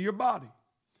react to your body.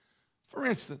 For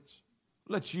instance,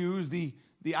 let's use the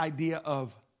idea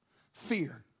of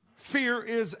fear. Fear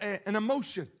is an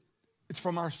emotion. It's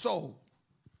from our soul.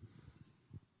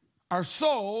 Our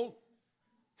soul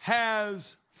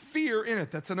has fear in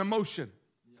it. That's an emotion.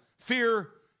 Fear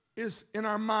is in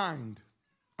our mind.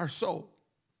 Our soul.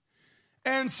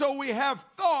 And so we have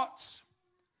thoughts,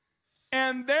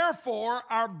 and therefore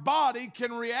our body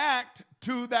can react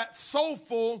to that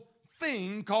soulful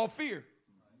thing called fear.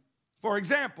 For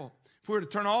example, if we were to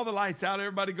turn all the lights out,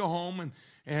 everybody go home,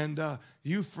 and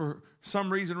you for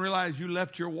some reason realize you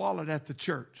left your wallet at the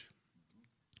church,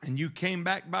 and you came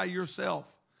back by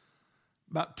yourself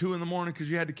about 2 a.m. because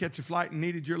you had to catch a flight and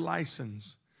needed your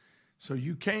license. So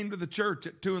you came to the church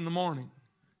at 2 a.m.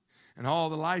 and all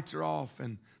the lights are off,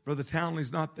 and Brother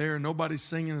Townley's not there, and nobody's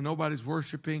singing, and nobody's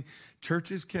worshiping.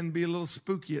 Churches can be a little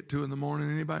spooky at 2 a.m.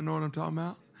 Anybody know what I'm talking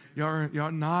about?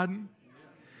 Y'all nodding?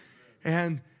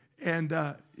 And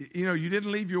you know, you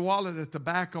didn't leave your wallet at the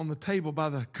back on the table by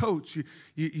the coach.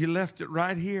 You left it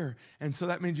right here. And so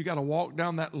that means you got to walk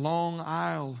down that long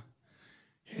aisle.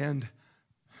 And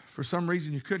for some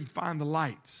reason, you couldn't find the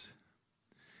lights.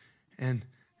 And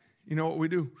you know what we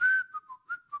do?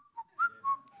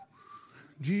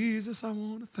 Jesus, I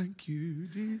want to thank you.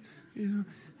 Jesus.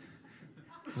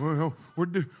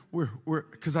 We're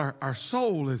because our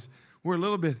soul is, we're a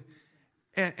little bit,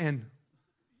 and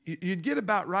you'd get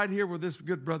about right here where this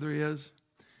good brother is,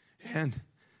 and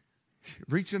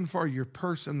reaching for your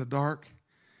purse in the dark,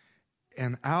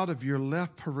 and out of your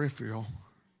left peripheral,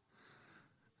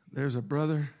 there's a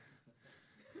brother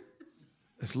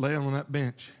that's laying on that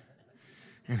bench,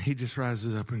 and he just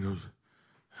rises up and goes,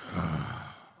 ah.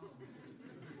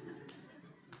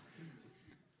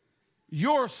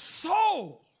 your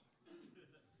soul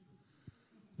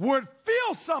would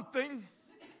feel something,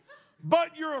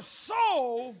 but your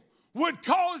soul would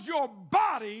cause your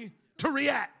body to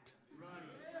react.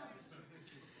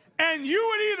 And you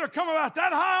would either come about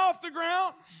that high off the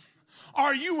ground,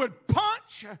 or you would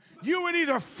punch. You would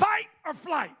either fight or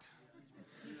flight.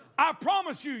 I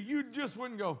promise you, you just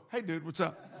wouldn't go, hey, dude, what's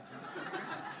up?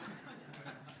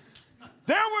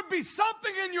 There would be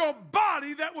something in your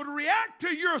body that would react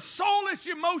to your soulish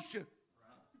emotion.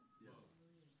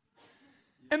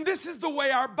 And this is the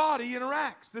way our body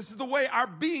interacts. This is the way our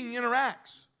being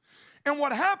interacts. And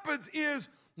what happens is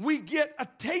we get a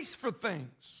taste for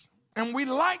things. And we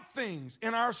like things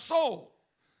in our soul.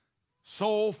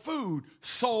 Soul food,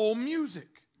 soul music.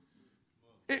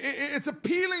 It's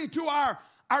appealing to our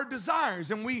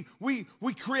desires. And we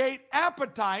create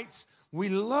appetites. We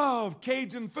love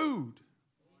Cajun food.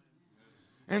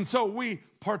 And so we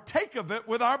partake of it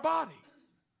with our body.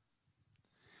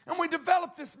 And we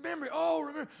develop this memory.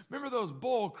 Oh, remember those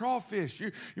boiled crawfish.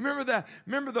 You remember that?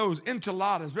 Remember those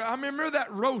enchiladas. I remember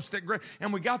that roast.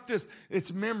 And we got this,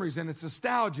 it's memories and it's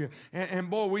nostalgia. And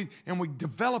boy, we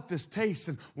develop this taste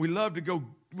and we love to go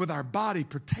with our body,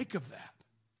 partake of that.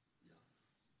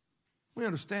 We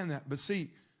understand that. But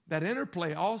see, that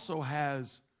interplay also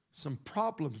has some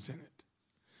problems in it.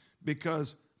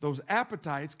 Because those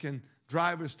appetites can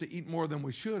drive us to eat more than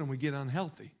we should and we get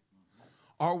unhealthy.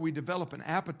 Or we develop an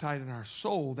appetite in our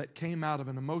soul that came out of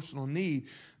an emotional need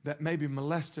that may be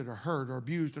molested or hurt or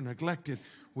abused or neglected.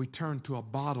 We turn to a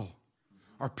bottle.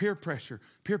 Or peer pressure.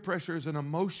 Peer pressure is an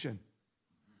emotion.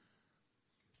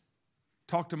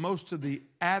 Talk to most of the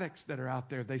addicts that are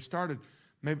out there.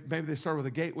 Maybe they started with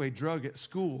a gateway drug at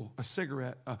school, a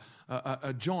cigarette,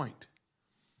 a joint,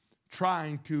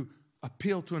 trying to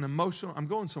appeal to an emotional, I'm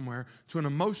going somewhere, to an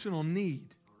emotional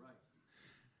need.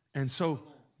 And so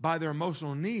by their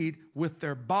emotional need, with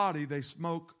their body, they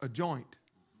smoke a joint,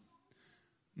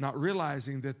 not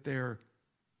realizing that they're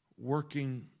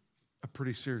working a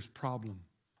pretty serious problem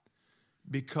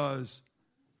because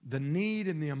the need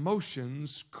and the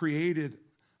emotions created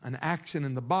an action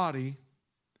in the body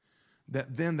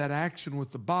that then that action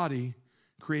with the body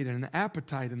created an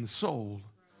appetite in the soul.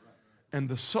 And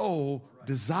the soul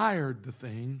desired the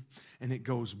thing, and it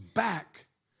goes back.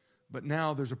 But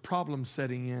now there's a problem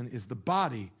setting in, is the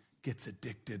body gets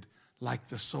addicted like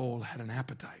the soul had an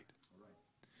appetite.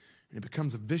 And it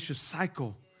becomes a vicious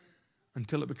cycle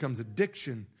until it becomes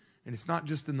addiction. And it's not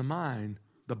just in the mind,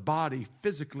 the body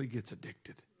physically gets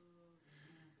addicted.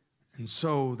 And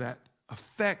so that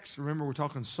affects, remember we're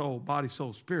talking soul, body,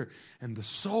 soul, spirit. And the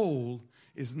soul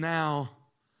is now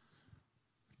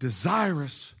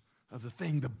desirous of the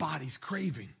thing the body's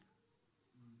craving.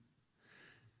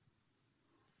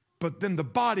 But then the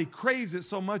body craves it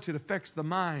so much it affects the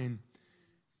mind,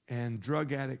 and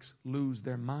drug addicts lose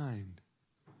their mind.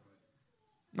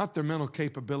 Not their mental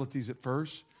capabilities at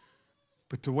first,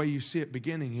 but the way you see it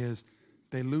beginning is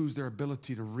they lose their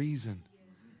ability to reason.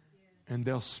 And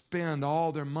they'll spend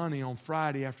all their money on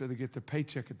Friday after they get their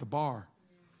paycheck at the bar.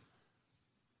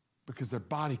 Because their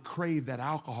body craved that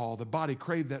alcohol, the body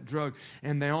craved that drug,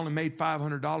 and they only made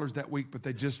 $500 that week, but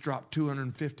they just dropped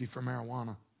 $250 for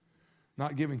marijuana.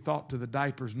 Not giving thought to the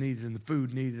diapers needed and the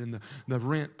food needed and the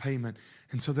rent payment.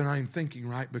 And so they're not even thinking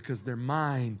right because their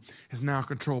mind is now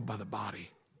controlled by the body.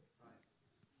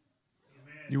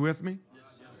 Amen. You with me?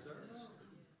 Yes, sir.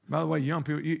 By the way, young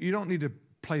people, you don't need to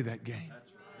play that game.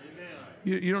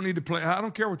 You don't need to play. I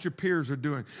don't care what your peers are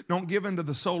doing. Don't give in to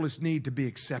the soulish need to be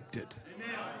accepted.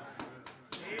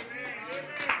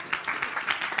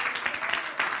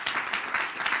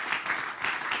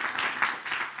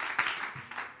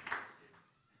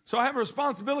 So I have a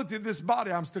responsibility to this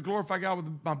body. I'm to glorify God with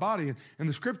my body. And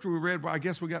the scripture we read, well, I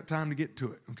guess we got time to get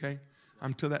to it, okay?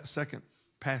 I'm to that second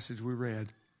passage we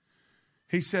read.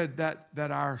 He said that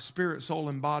our spirit, soul,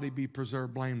 and body be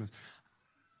preserved blameless.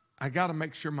 I got to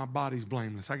make sure my body's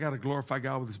blameless. I got to glorify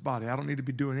God with this body. I don't need to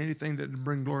be doing anything that would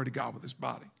bring glory to God with this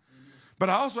body. But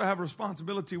I also have a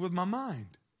responsibility with my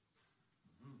mind.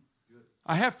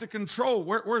 I have to control.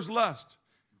 Where's lust?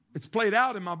 It's played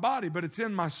out in my body, but it's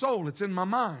in my soul. It's in my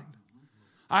mind.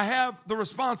 I have the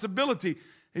responsibility.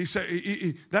 He said,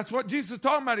 that's what Jesus is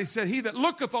talking about. He said, he that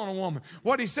looketh on a woman.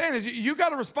 What he's saying is you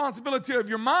got a responsibility of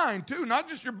your mind too, not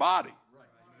just your body.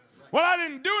 Well, I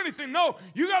didn't do anything. No,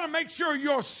 you got to make sure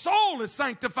your soul is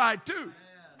sanctified too.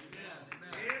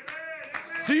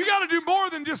 So you got to do more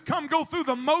than just go through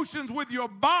the motions with your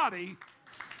body.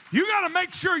 You got to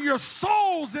make sure your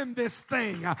soul's in this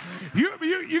thing.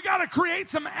 You got to create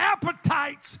some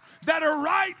appetites that are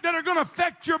right, that are going to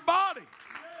affect your body.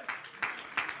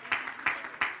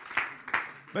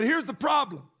 But here's the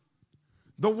problem.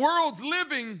 The world's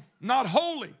living not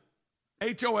holy,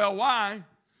 H-O-L-Y.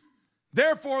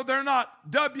 Therefore, they're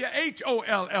not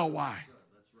W-H-O-L-L-Y.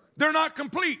 They're not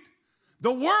complete.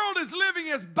 The world is living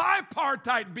as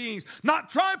bipartite beings, not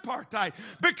tripartite,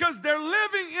 because they're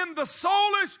living in the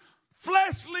soulish,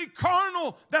 fleshly,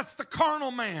 carnal. That's the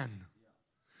carnal man.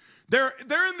 They're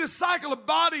in this cycle of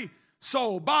body,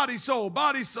 soul, body, soul,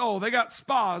 body, soul. They got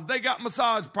spas. They got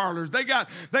massage parlors. They got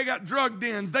drug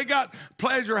dens. They got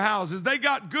pleasure houses. They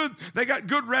got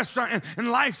good restaurant. And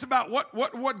life's about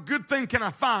what good thing can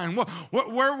I find?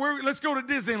 Where let's go to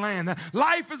Disneyland.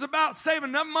 Life is about saving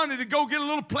enough money to go get a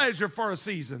little pleasure for a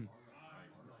season.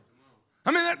 I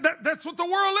mean, that's what the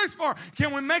world looks for.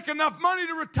 Can we make enough money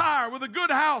to retire with a good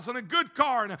house and a good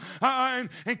car? And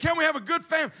can we have a good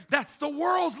family? That's the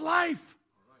world's life.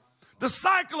 The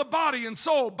cycle of body and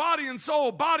soul, body and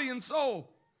soul, body and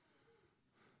soul.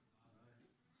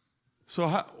 So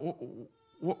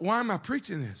why am I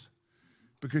preaching this?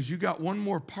 Because you got one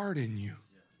more part in you.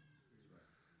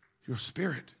 Your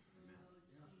spirit.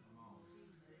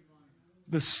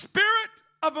 The spirit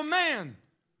of a man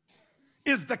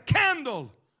is the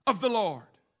candle of the Lord.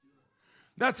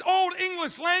 That's old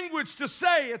English language to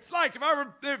say. It's like if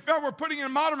I were putting it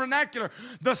in modern vernacular,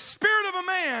 the spirit of a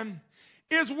man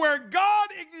is where God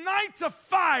ignites a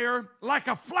fire like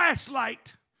a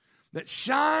flashlight that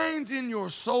shines in your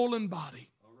soul and body.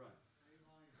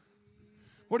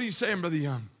 What are you saying, Brother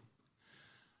Young?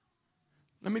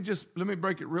 Let me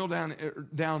break it real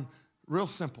down real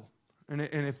simple. And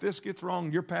if this gets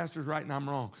wrong, your pastor's right and I'm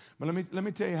wrong. But let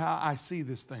me tell you how I see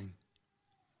this thing.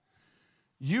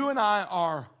 You and I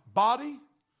are body,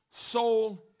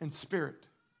 soul, and spirit.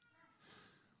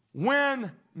 When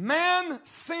man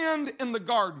sinned in the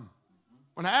garden,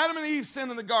 when Adam and Eve sinned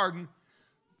in the garden,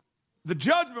 the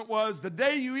judgment was the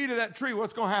day you eat of that tree,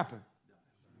 what's going to happen?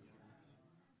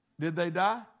 Did they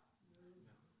die?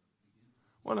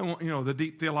 Well, the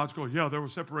deep theological, there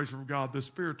was separation from God, the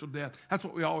spiritual death. That's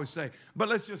what we always say. But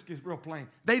let's just get real plain.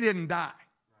 They didn't die.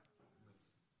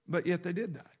 But yet they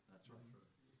did die.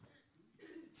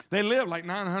 They lived like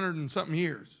 900 and something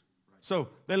years. So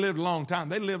they lived a long time.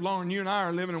 They lived longer than you and I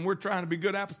are living, and we're trying to be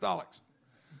good apostolics.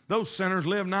 Those sinners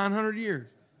lived 900 years.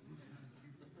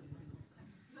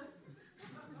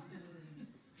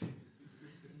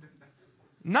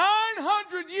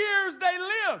 "900 years they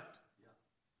lived.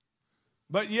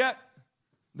 But yet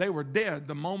they were dead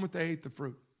the moment they ate the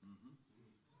fruit.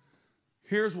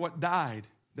 Here's what died.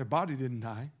 Their body didn't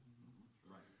die.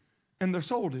 And their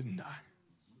soul didn't die.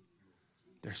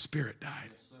 Their spirit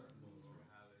died.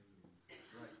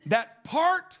 That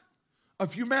part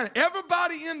of humanity,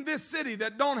 everybody in this city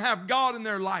that don't have God in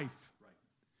their life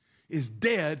is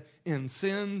dead in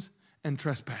sins and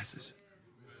trespasses.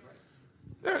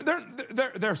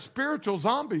 They're spiritual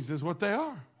zombies is what they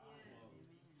are.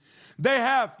 They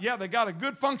got a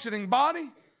good functioning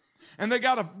body, and they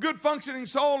got a good functioning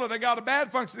soul, or they got a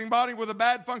bad functioning body with a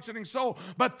bad functioning soul,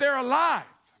 but they're alive,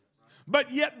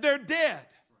 but yet they're dead.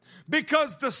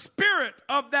 Because the spirit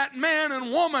of that man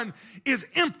and woman is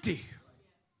empty.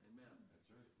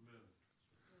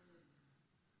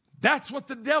 That's what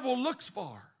the devil looks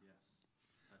for.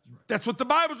 That's what the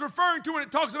Bible's referring to when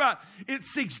it talks about it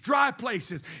seeks dry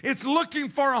places. It's looking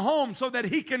for a home so that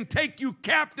he can take you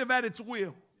captive at its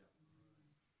will.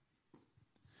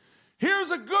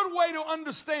 Here's a good way to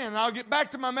understand, and I'll get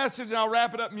back to my message and I'll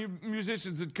wrap it up,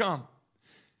 musicians that come.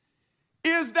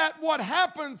 Is that what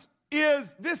happens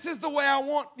is, this is the way I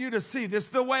want you to see. This is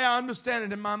the way I understand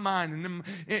it in my mind and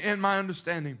in my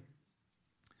understanding.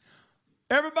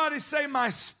 Everybody say, my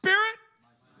spirit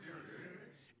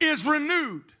is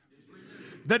renewed.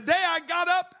 The day I got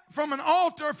up from an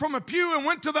altar, from a pew, and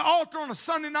went to the altar on a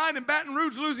Sunday night in Baton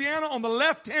Rouge, Louisiana, on the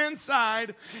left-hand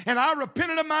side, and I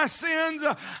repented of my sins.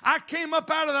 I came up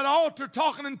out of that altar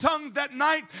talking in tongues that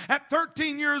night at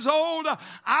 13 years old.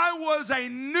 I was a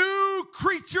new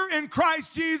creature in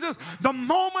Christ Jesus the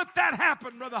moment that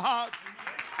happened, Brother Hodge.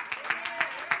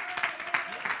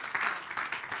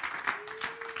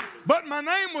 But my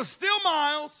name was still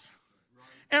Myles.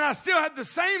 And I still had the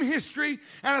same history,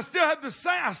 and I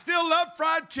still love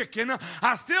fried chicken.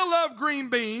 I still love green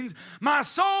beans. My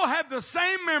soul had the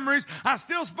same memories. I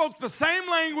still spoke the same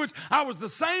language. I was the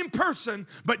same person,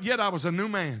 but yet I was a new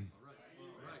man.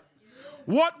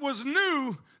 What was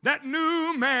new? That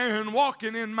new man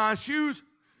walking in my shoes.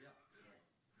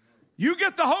 You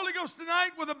get the Holy Ghost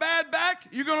tonight with a bad back,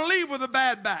 you're going to leave with a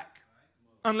bad back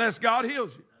unless God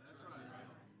heals you.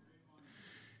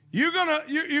 You're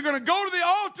gonna go to the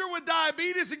altar with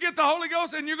diabetes and get the Holy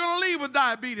Ghost, and you're going to leave with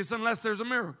diabetes unless there's a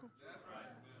miracle.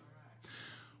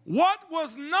 What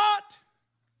was not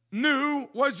new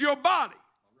was your body.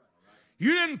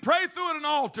 You didn't pray through at an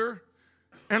altar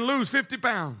and lose 50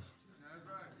 pounds.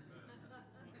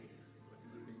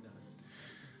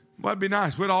 Well, it'd be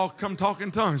nice. We'd all come talk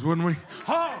in tongues, wouldn't we?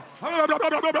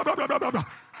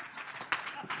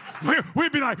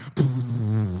 We'd be like,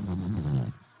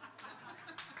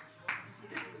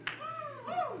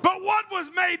 but what was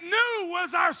made new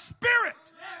was our spirit.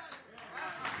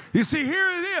 You see, here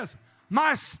it is.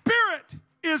 My spirit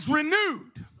is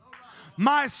renewed.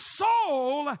 My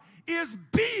soul is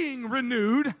being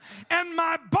renewed, and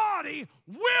my body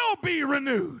will be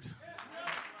renewed.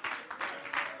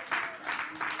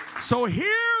 So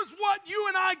here's what you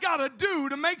and I got to do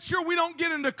to make sure we don't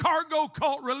get into cargo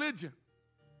cult religion.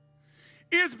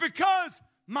 Is because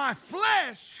my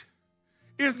flesh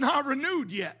is not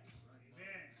renewed yet.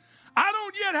 I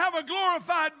don't yet have a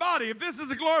glorified body. If this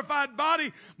is a glorified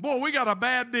body, boy, we got a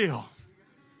bad deal.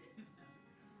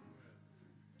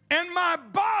 And my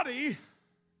body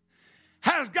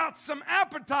has got some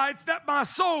appetites that my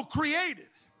soul created.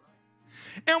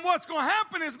 And what's going to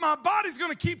happen is my body's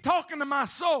going to keep talking to my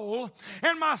soul,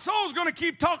 and my soul's going to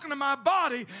keep talking to my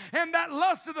body, and that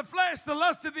lust of the flesh, the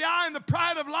lust of the eye, and the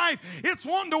pride of life, it's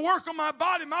wanting to work on my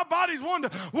body. My body's wanting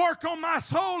to work on my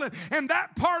soul, and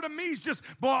that part of me is just,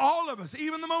 boy, all of us,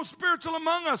 even the most spiritual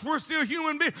among us, we're still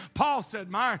human beings. Paul said,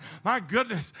 my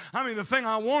goodness, I mean, the thing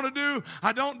I want to do,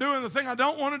 I don't do, and the thing I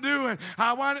don't want to do, and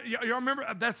I want to, you remember,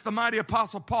 that's the mighty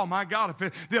Apostle Paul. My God,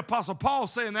 if the Apostle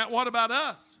Paul's saying that, what about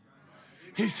us?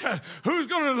 He said, who's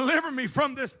going to deliver me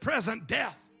from this present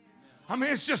death? I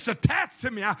mean, it's just attached to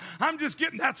me. I'm just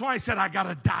getting, that's why he said, I got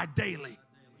to die daily.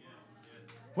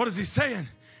 What is he saying?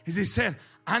 Is he saying,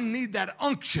 I need that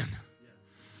unction.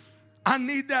 I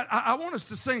need that. I want us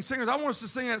to sing, singers, I want us to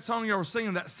sing that song you were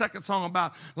singing, that second song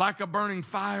about like a burning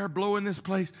fire blowing this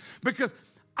place. Because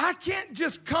I can't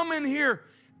just come in here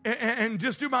and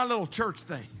just do my little church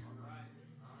thing.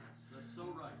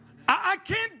 I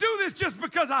can't do this just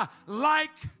because I like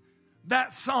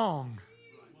that song.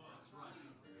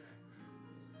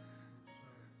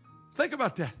 Think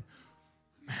about that.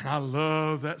 Man, I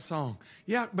love that song.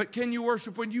 Yeah, but can you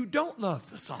worship when you don't love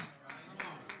the song?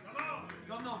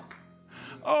 Come on.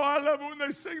 Oh, I love it when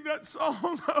they sing that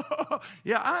song.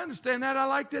 Yeah, I understand that. I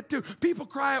like that too. People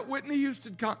cry at Whitney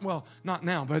Houston. Well, not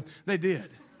now, but they did.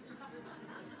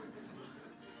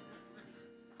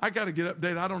 I got to get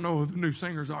updated. I don't know who the new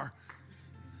singers are.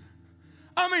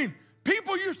 I mean,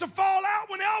 people used to fall out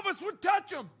when Elvis would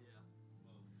touch them.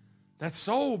 That's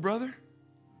soul, brother.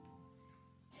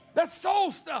 That's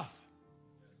soul stuff.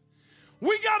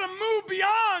 We got to move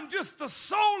beyond just the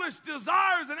soulish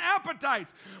desires and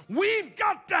appetites. We've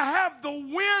got to have the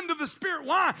wind of the Spirit.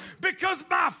 Why? Because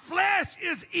my flesh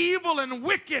is evil and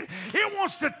wicked. It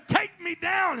wants to take me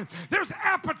down. There's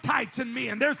appetites in me,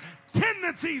 and there's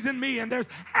tendencies in me, and there's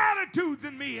attitudes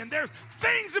in me, and there's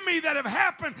things in me that have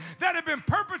happened, that have been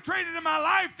perpetrated in my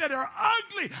life that are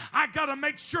ugly. I got to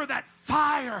make sure that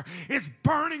fire is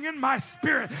burning in my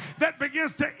spirit that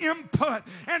begins to input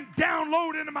and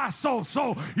download into my soul.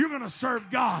 So you're going to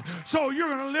serve God. So you're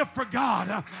going to live for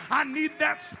God. I need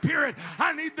that spirit.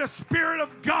 I need the Spirit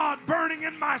of God burning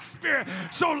in my spirit.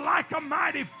 So like a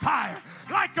mighty fire,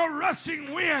 like a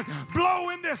rushing wind, blow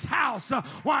in this house.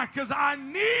 Why? Because I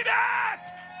need it.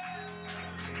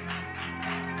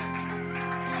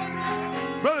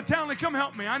 Brother Townley, come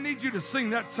help me. I need you to sing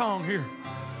that song here.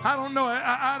 I don't know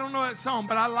that song,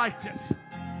 but I liked it.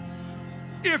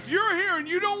 If you're here and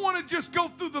you don't want to just go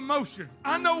through the motion,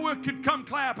 I know we could come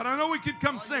clap and I know we could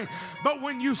come sing, but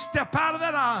when you step out of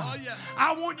that aisle,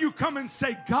 I want you to come and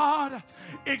say, God,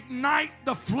 ignite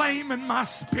the flame in my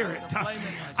spirit.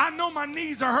 I know my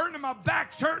knees are hurting and my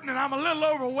back's hurting and I'm a little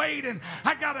overweight and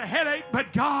I got a headache,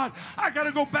 but God, I got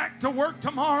to go back to work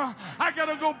tomorrow. I got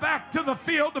to go back to the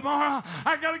field tomorrow.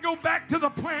 I got to go back to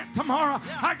the plant tomorrow.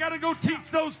 I got to go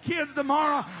teach those kids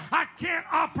tomorrow. I can't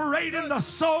operate in the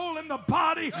soul and the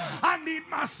body. I need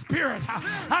my spirit.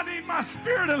 I need my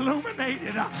spirit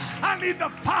illuminated. I need the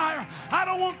fire. I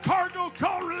don't want cargo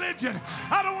cult religion.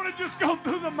 I don't want to just go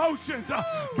through the motions.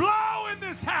 Blow in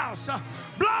this house.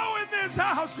 Blow in this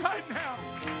house right now.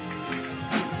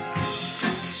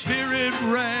 Spirit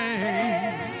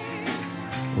rain.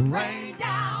 Rain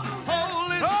down.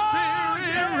 Holy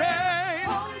Spirit rain.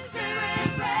 Holy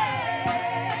Spirit rain.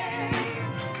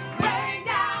 Rain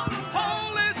down.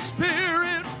 Holy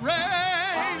Spirit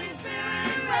rain. Holy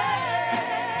Spirit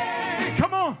rain.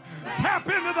 Come on. Tap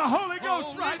into the Holy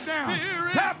Ghost right now.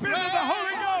 Tap into the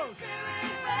Holy Ghost.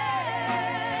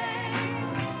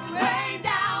 Rain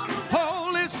down.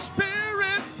 Holy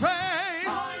Spirit rain.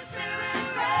 Holy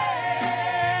Spirit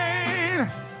rain.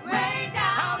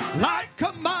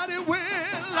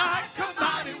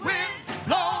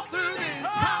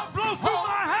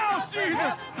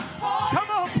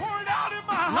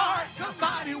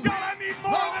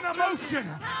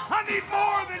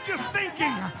 just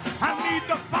thinking, I need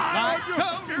the fire of your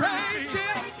spirit.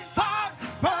 Raging fire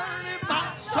burning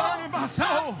my soul. Burning my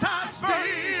soul. Baptize me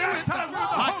with the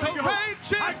Holy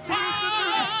Ghost. raging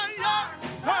fire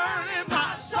burning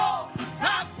my soul.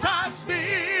 Baptize me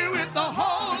with the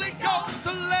Holy Ghost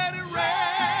to let it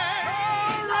rain.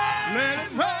 Let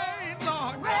it rain,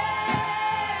 Lord.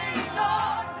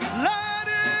 Let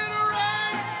it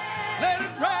rain. Let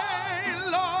it rain,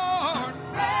 Lord.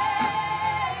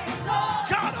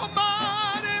 God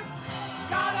Almighty.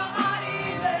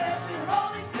 Let your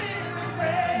Holy Spirit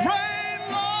reign. Rain,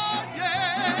 Lord,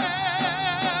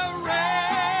 yeah.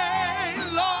 Rain,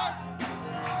 Lord.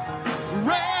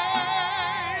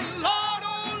 Rain, Lord,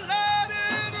 oh, let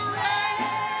it rain.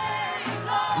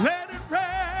 Let it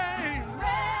rain.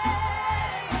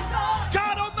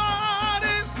 God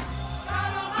Almighty,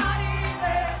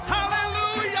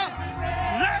 hallelujah.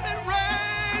 Let it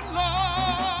rain,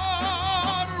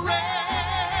 Lord.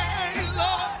 Rain,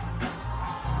 Lord.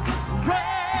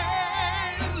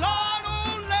 Rain, Lord,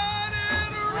 oh, let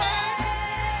it rain.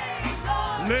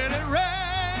 Let it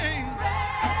rain.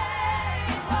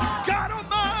 God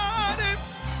Almighty,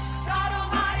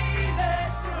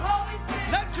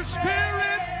 let your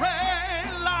spirit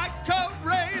rain like a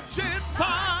raging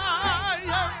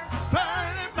fire.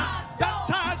 Burning my,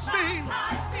 baptize me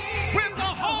with the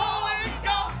Holy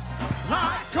Ghost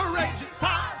like a raging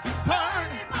fire. Burn,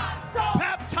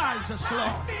 baptize us,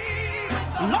 Lord,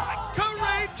 like a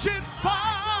raging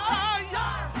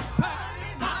fire.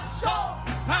 Burning my soul,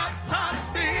 baptize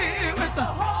me with the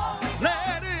Holy.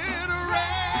 Let it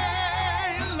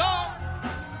rain, Lord.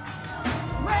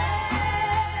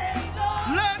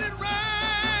 Let it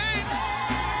rain.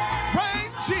 Rain,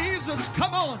 Jesus.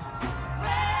 Come on.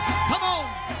 Come on.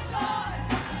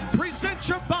 Present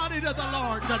your body to the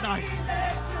Lord tonight.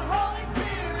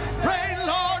 Rain,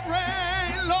 Lord.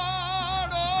 Rain, Lord.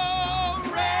 Oh,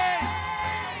 rain.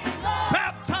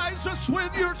 Baptize us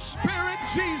with your Spirit,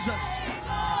 Jesus.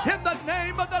 In the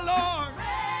name of the Lord.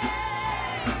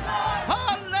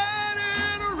 Oh, let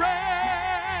it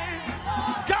rain.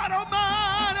 God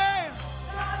Almighty.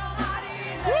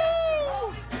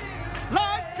 Woo!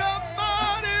 Like a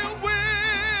mighty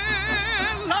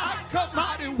wind, like a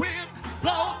mighty wind,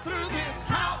 blow through this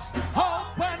house.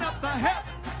 Open up the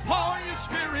heavens, pour your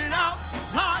spirit out.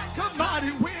 Like a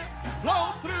mighty wind,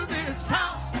 blow through this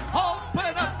house.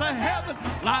 Open up the heavens,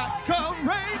 like a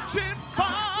raging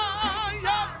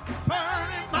fire,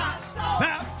 burning my soul.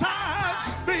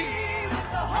 Baptize me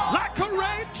like a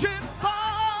raging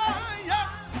fire,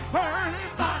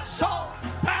 burning my soul.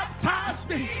 Baptize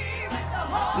me.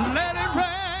 Let it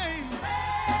rain.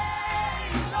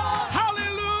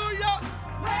 Hallelujah.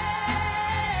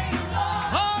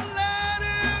 Oh, let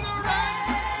it rain.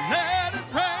 Let it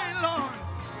rain, Lord.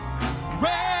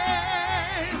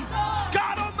 Rain.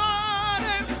 God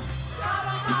Almighty.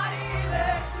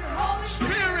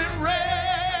 Spirit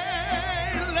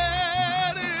rain.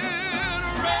 Let it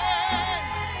rain.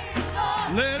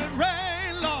 Let it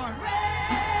rain, Lord.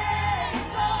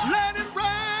 Let it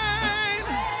rain.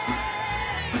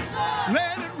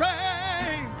 Let it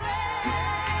rain.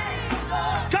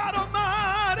 God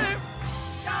Almighty,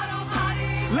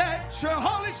 let your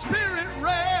Holy Spirit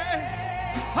rain.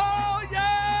 Oh,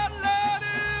 yeah, let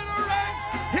it rain.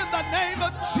 In the name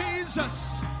of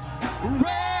Jesus.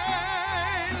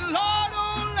 Rain, Lord,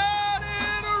 oh, let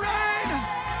it rain.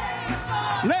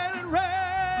 Let it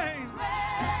rain.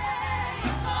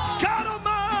 God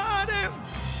Almighty,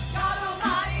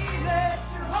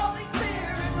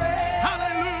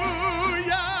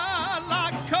 hallelujah,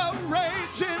 like a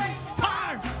raging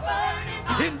fire.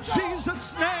 In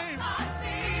Jesus' name.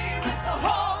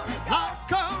 Oh,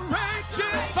 like a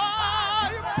raging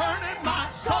fire, burning my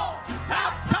soul.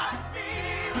 Baptize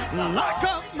me like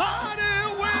a mighty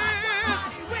wind.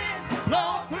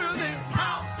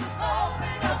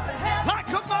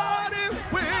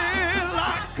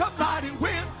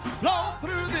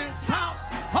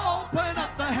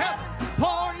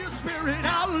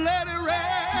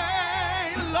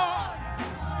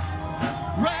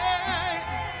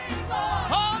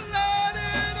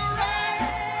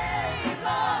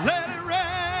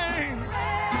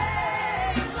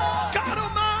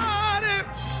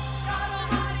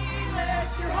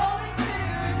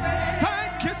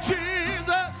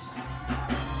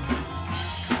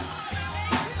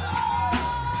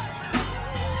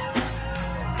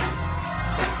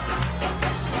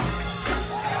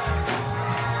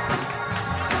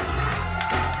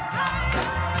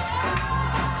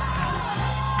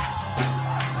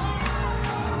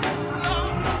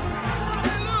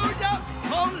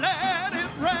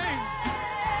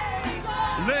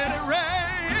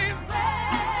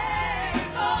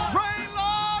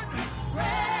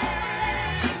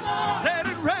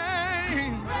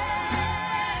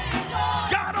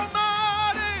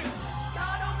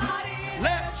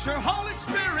 Let your Holy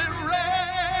Spirit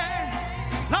reign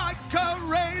like a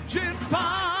raging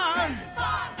fire,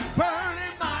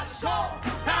 burning my soul.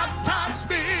 Baptize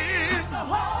me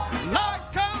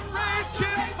like a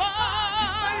raging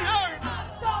fire.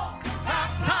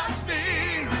 Baptize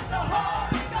me,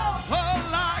 oh,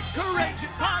 like a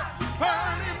raging fire,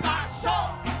 burning my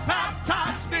soul.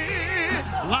 Baptize me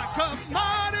like a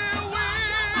mighty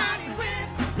wind,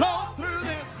 blow through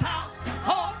this house,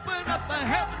 open up the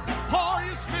heavens, pour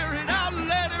your Spirit out,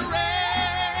 let it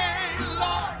rain,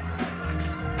 Lord.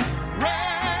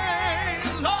 Rain,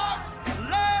 Lord,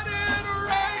 let it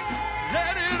rain,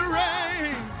 let it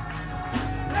rain.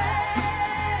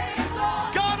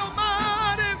 God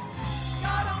Almighty,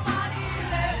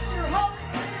 let your Holy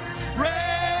Spirit rain.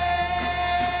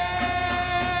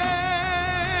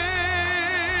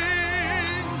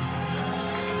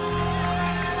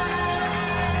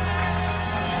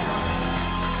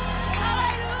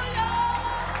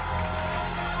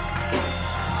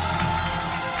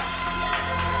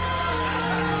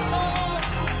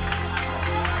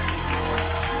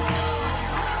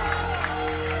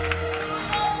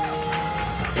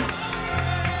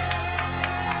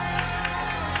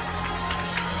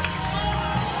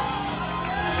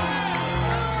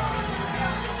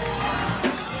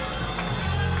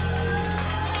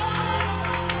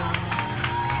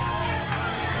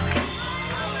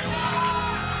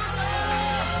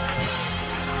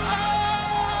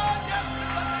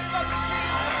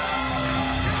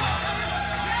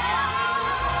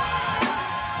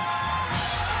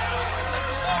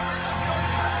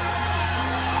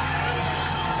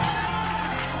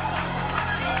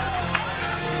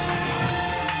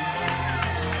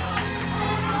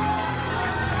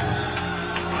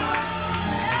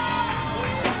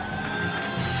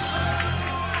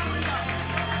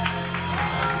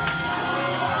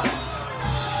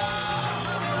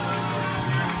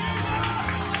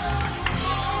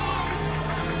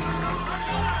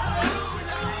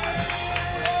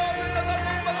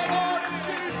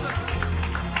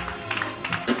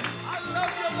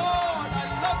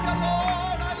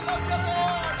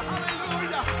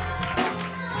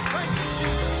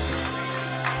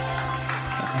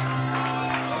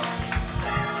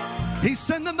 He's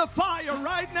sending the fire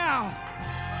right now.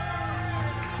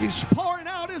 He's pouring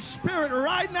out His Spirit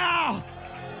right now.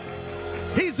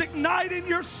 He's igniting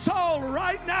your soul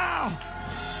right now.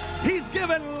 He's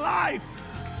giving life.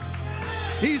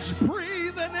 He's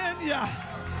breathing in you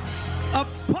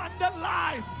abundant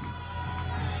life.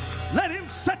 Let Him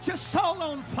set your soul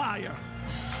on fire.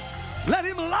 Let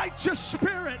Him light your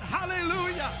spirit.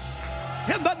 Hallelujah.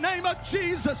 In the name of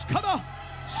Jesus, come on.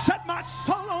 Set my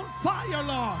soul on fire,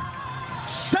 Lord.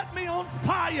 Set me on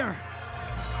fire.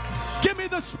 Give me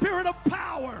the spirit of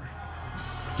power.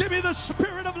 Give me the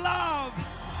spirit of love.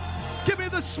 Give me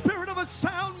the spirit of a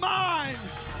sound mind.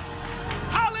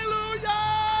 Hallelujah.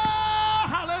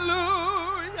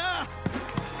 Hallelujah.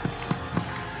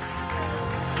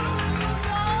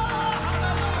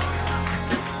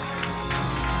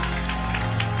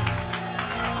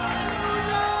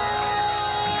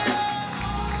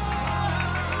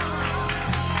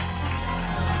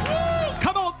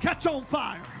 Come on, catch on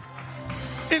fire.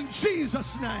 In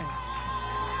Jesus' name.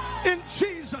 In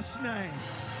Jesus' name.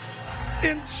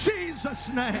 In Jesus'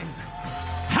 name.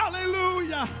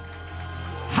 Hallelujah.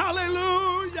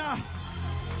 Hallelujah.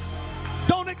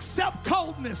 Don't accept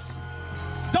coldness.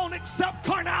 Don't accept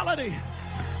carnality.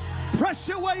 Press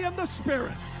your way in the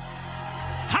Spirit.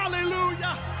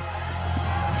 Hallelujah.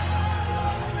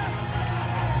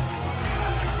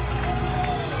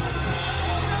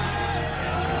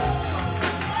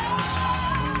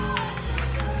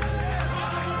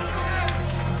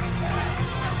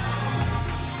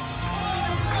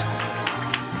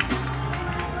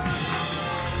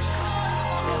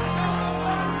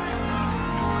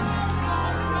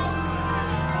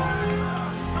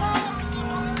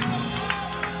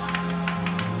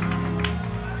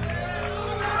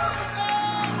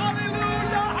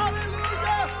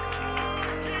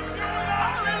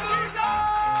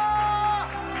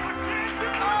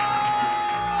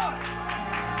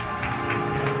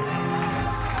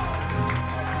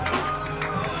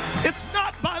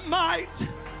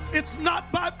 It's not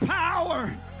by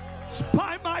power. It's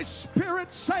by my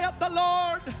Spirit, saith the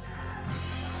Lord.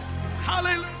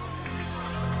 Hallelujah.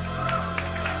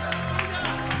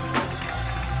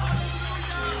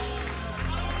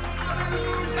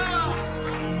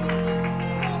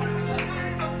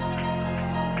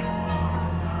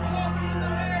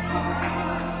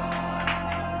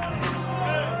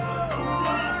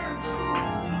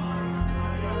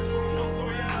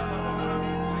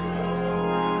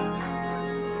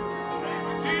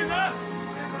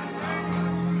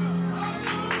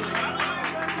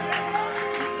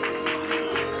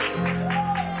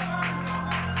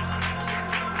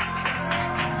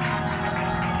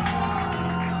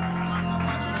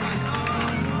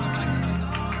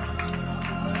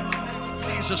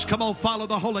 Jesus. Come on, follow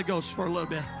the Holy Ghost for a little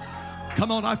bit.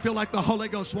 Come on, I feel like the Holy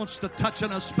Ghost wants to touch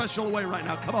in a special way right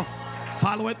now. Come on,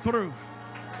 follow it through.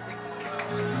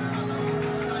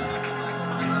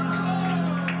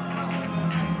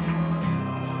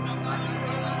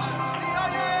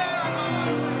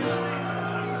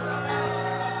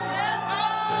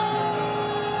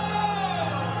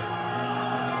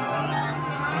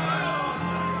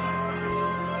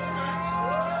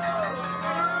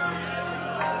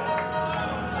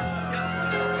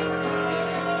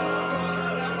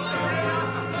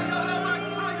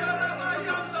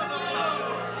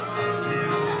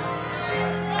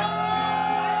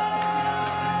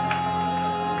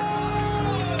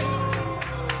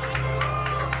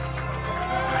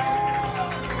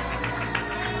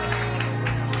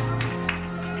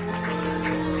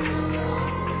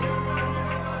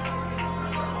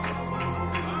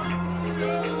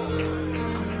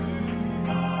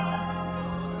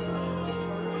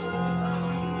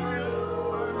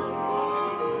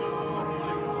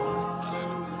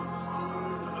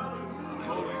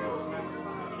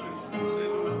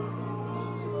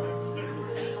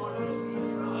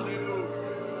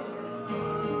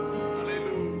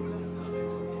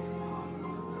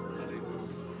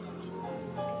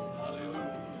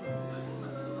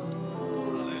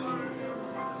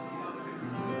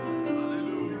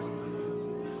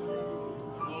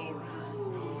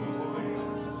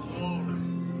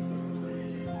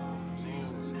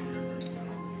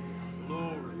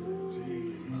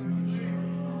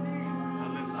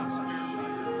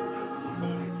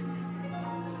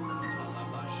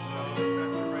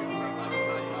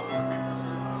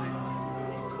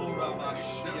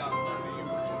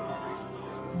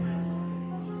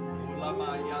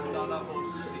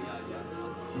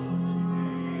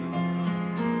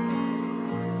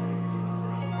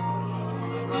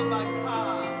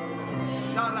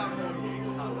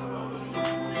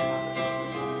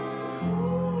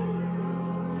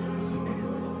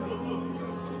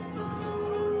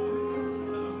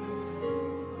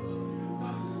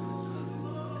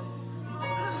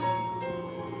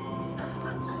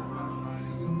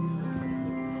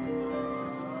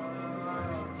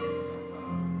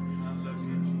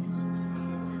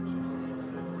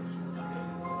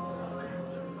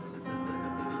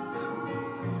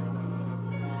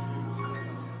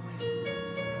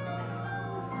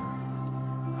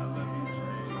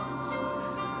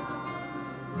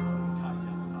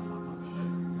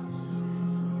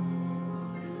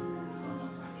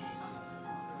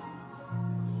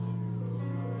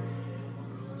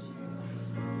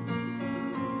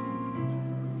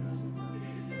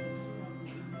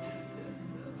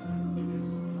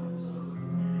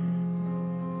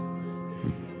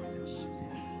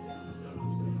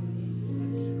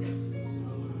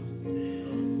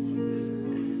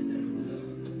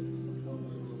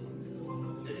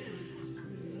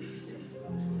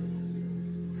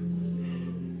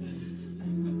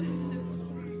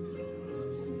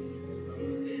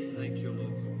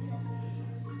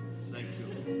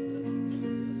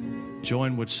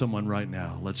 Join with someone right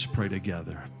now. Let's pray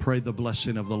together. Pray the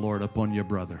blessing of the Lord upon your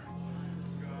brother.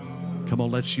 Come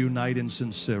on, let's unite in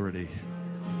sincerity.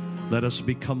 Let us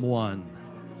become one.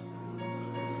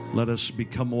 Let us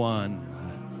become one.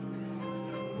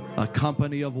 A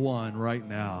company of one right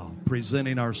now,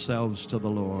 presenting ourselves to the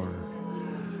Lord.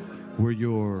 We're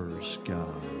yours,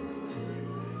 God.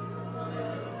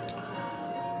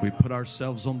 We put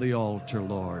ourselves on the altar,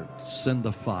 Lord. Send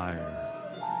the fire.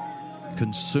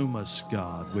 Consume us,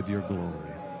 God, with your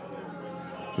glory.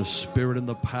 The spirit and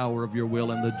the power of your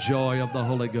will and the joy of the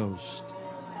Holy Ghost.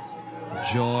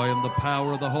 Joy and the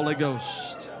power of the Holy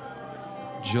Ghost.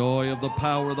 Joy of the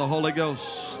power of the Holy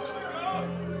Ghost.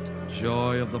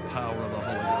 Joy of the power of the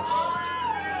Holy Ghost.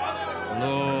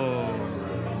 Lord.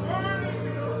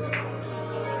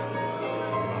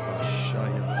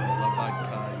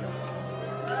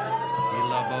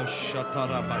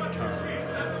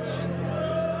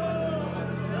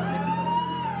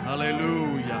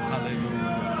 Hallelujah,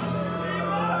 hallelujah.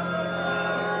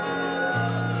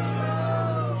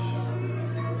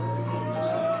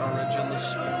 Boldness and courage in the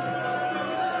Spirit.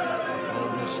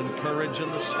 Boldness and courage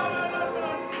in the Spirit.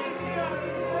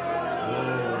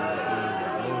 Glory,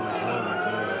 glory, glory,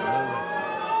 glory, glory.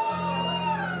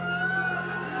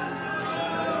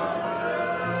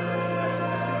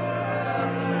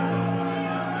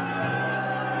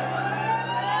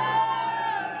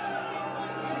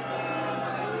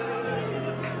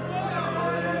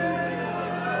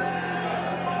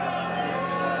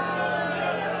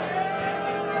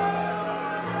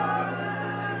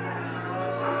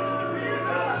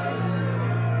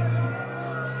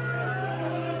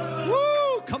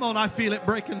 Come on, I feel it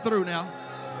breaking through now.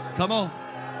 Come on.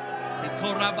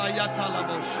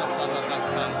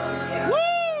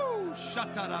 Woo!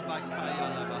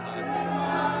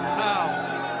 Power.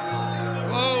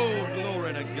 Oh,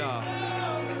 glory to God.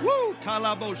 Woo!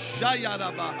 Kalabo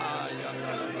shayara bahaya.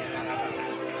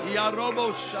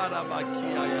 Yarobo shara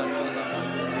bakia yatalaba.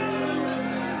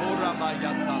 Ora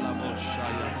mayatala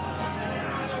boshayata.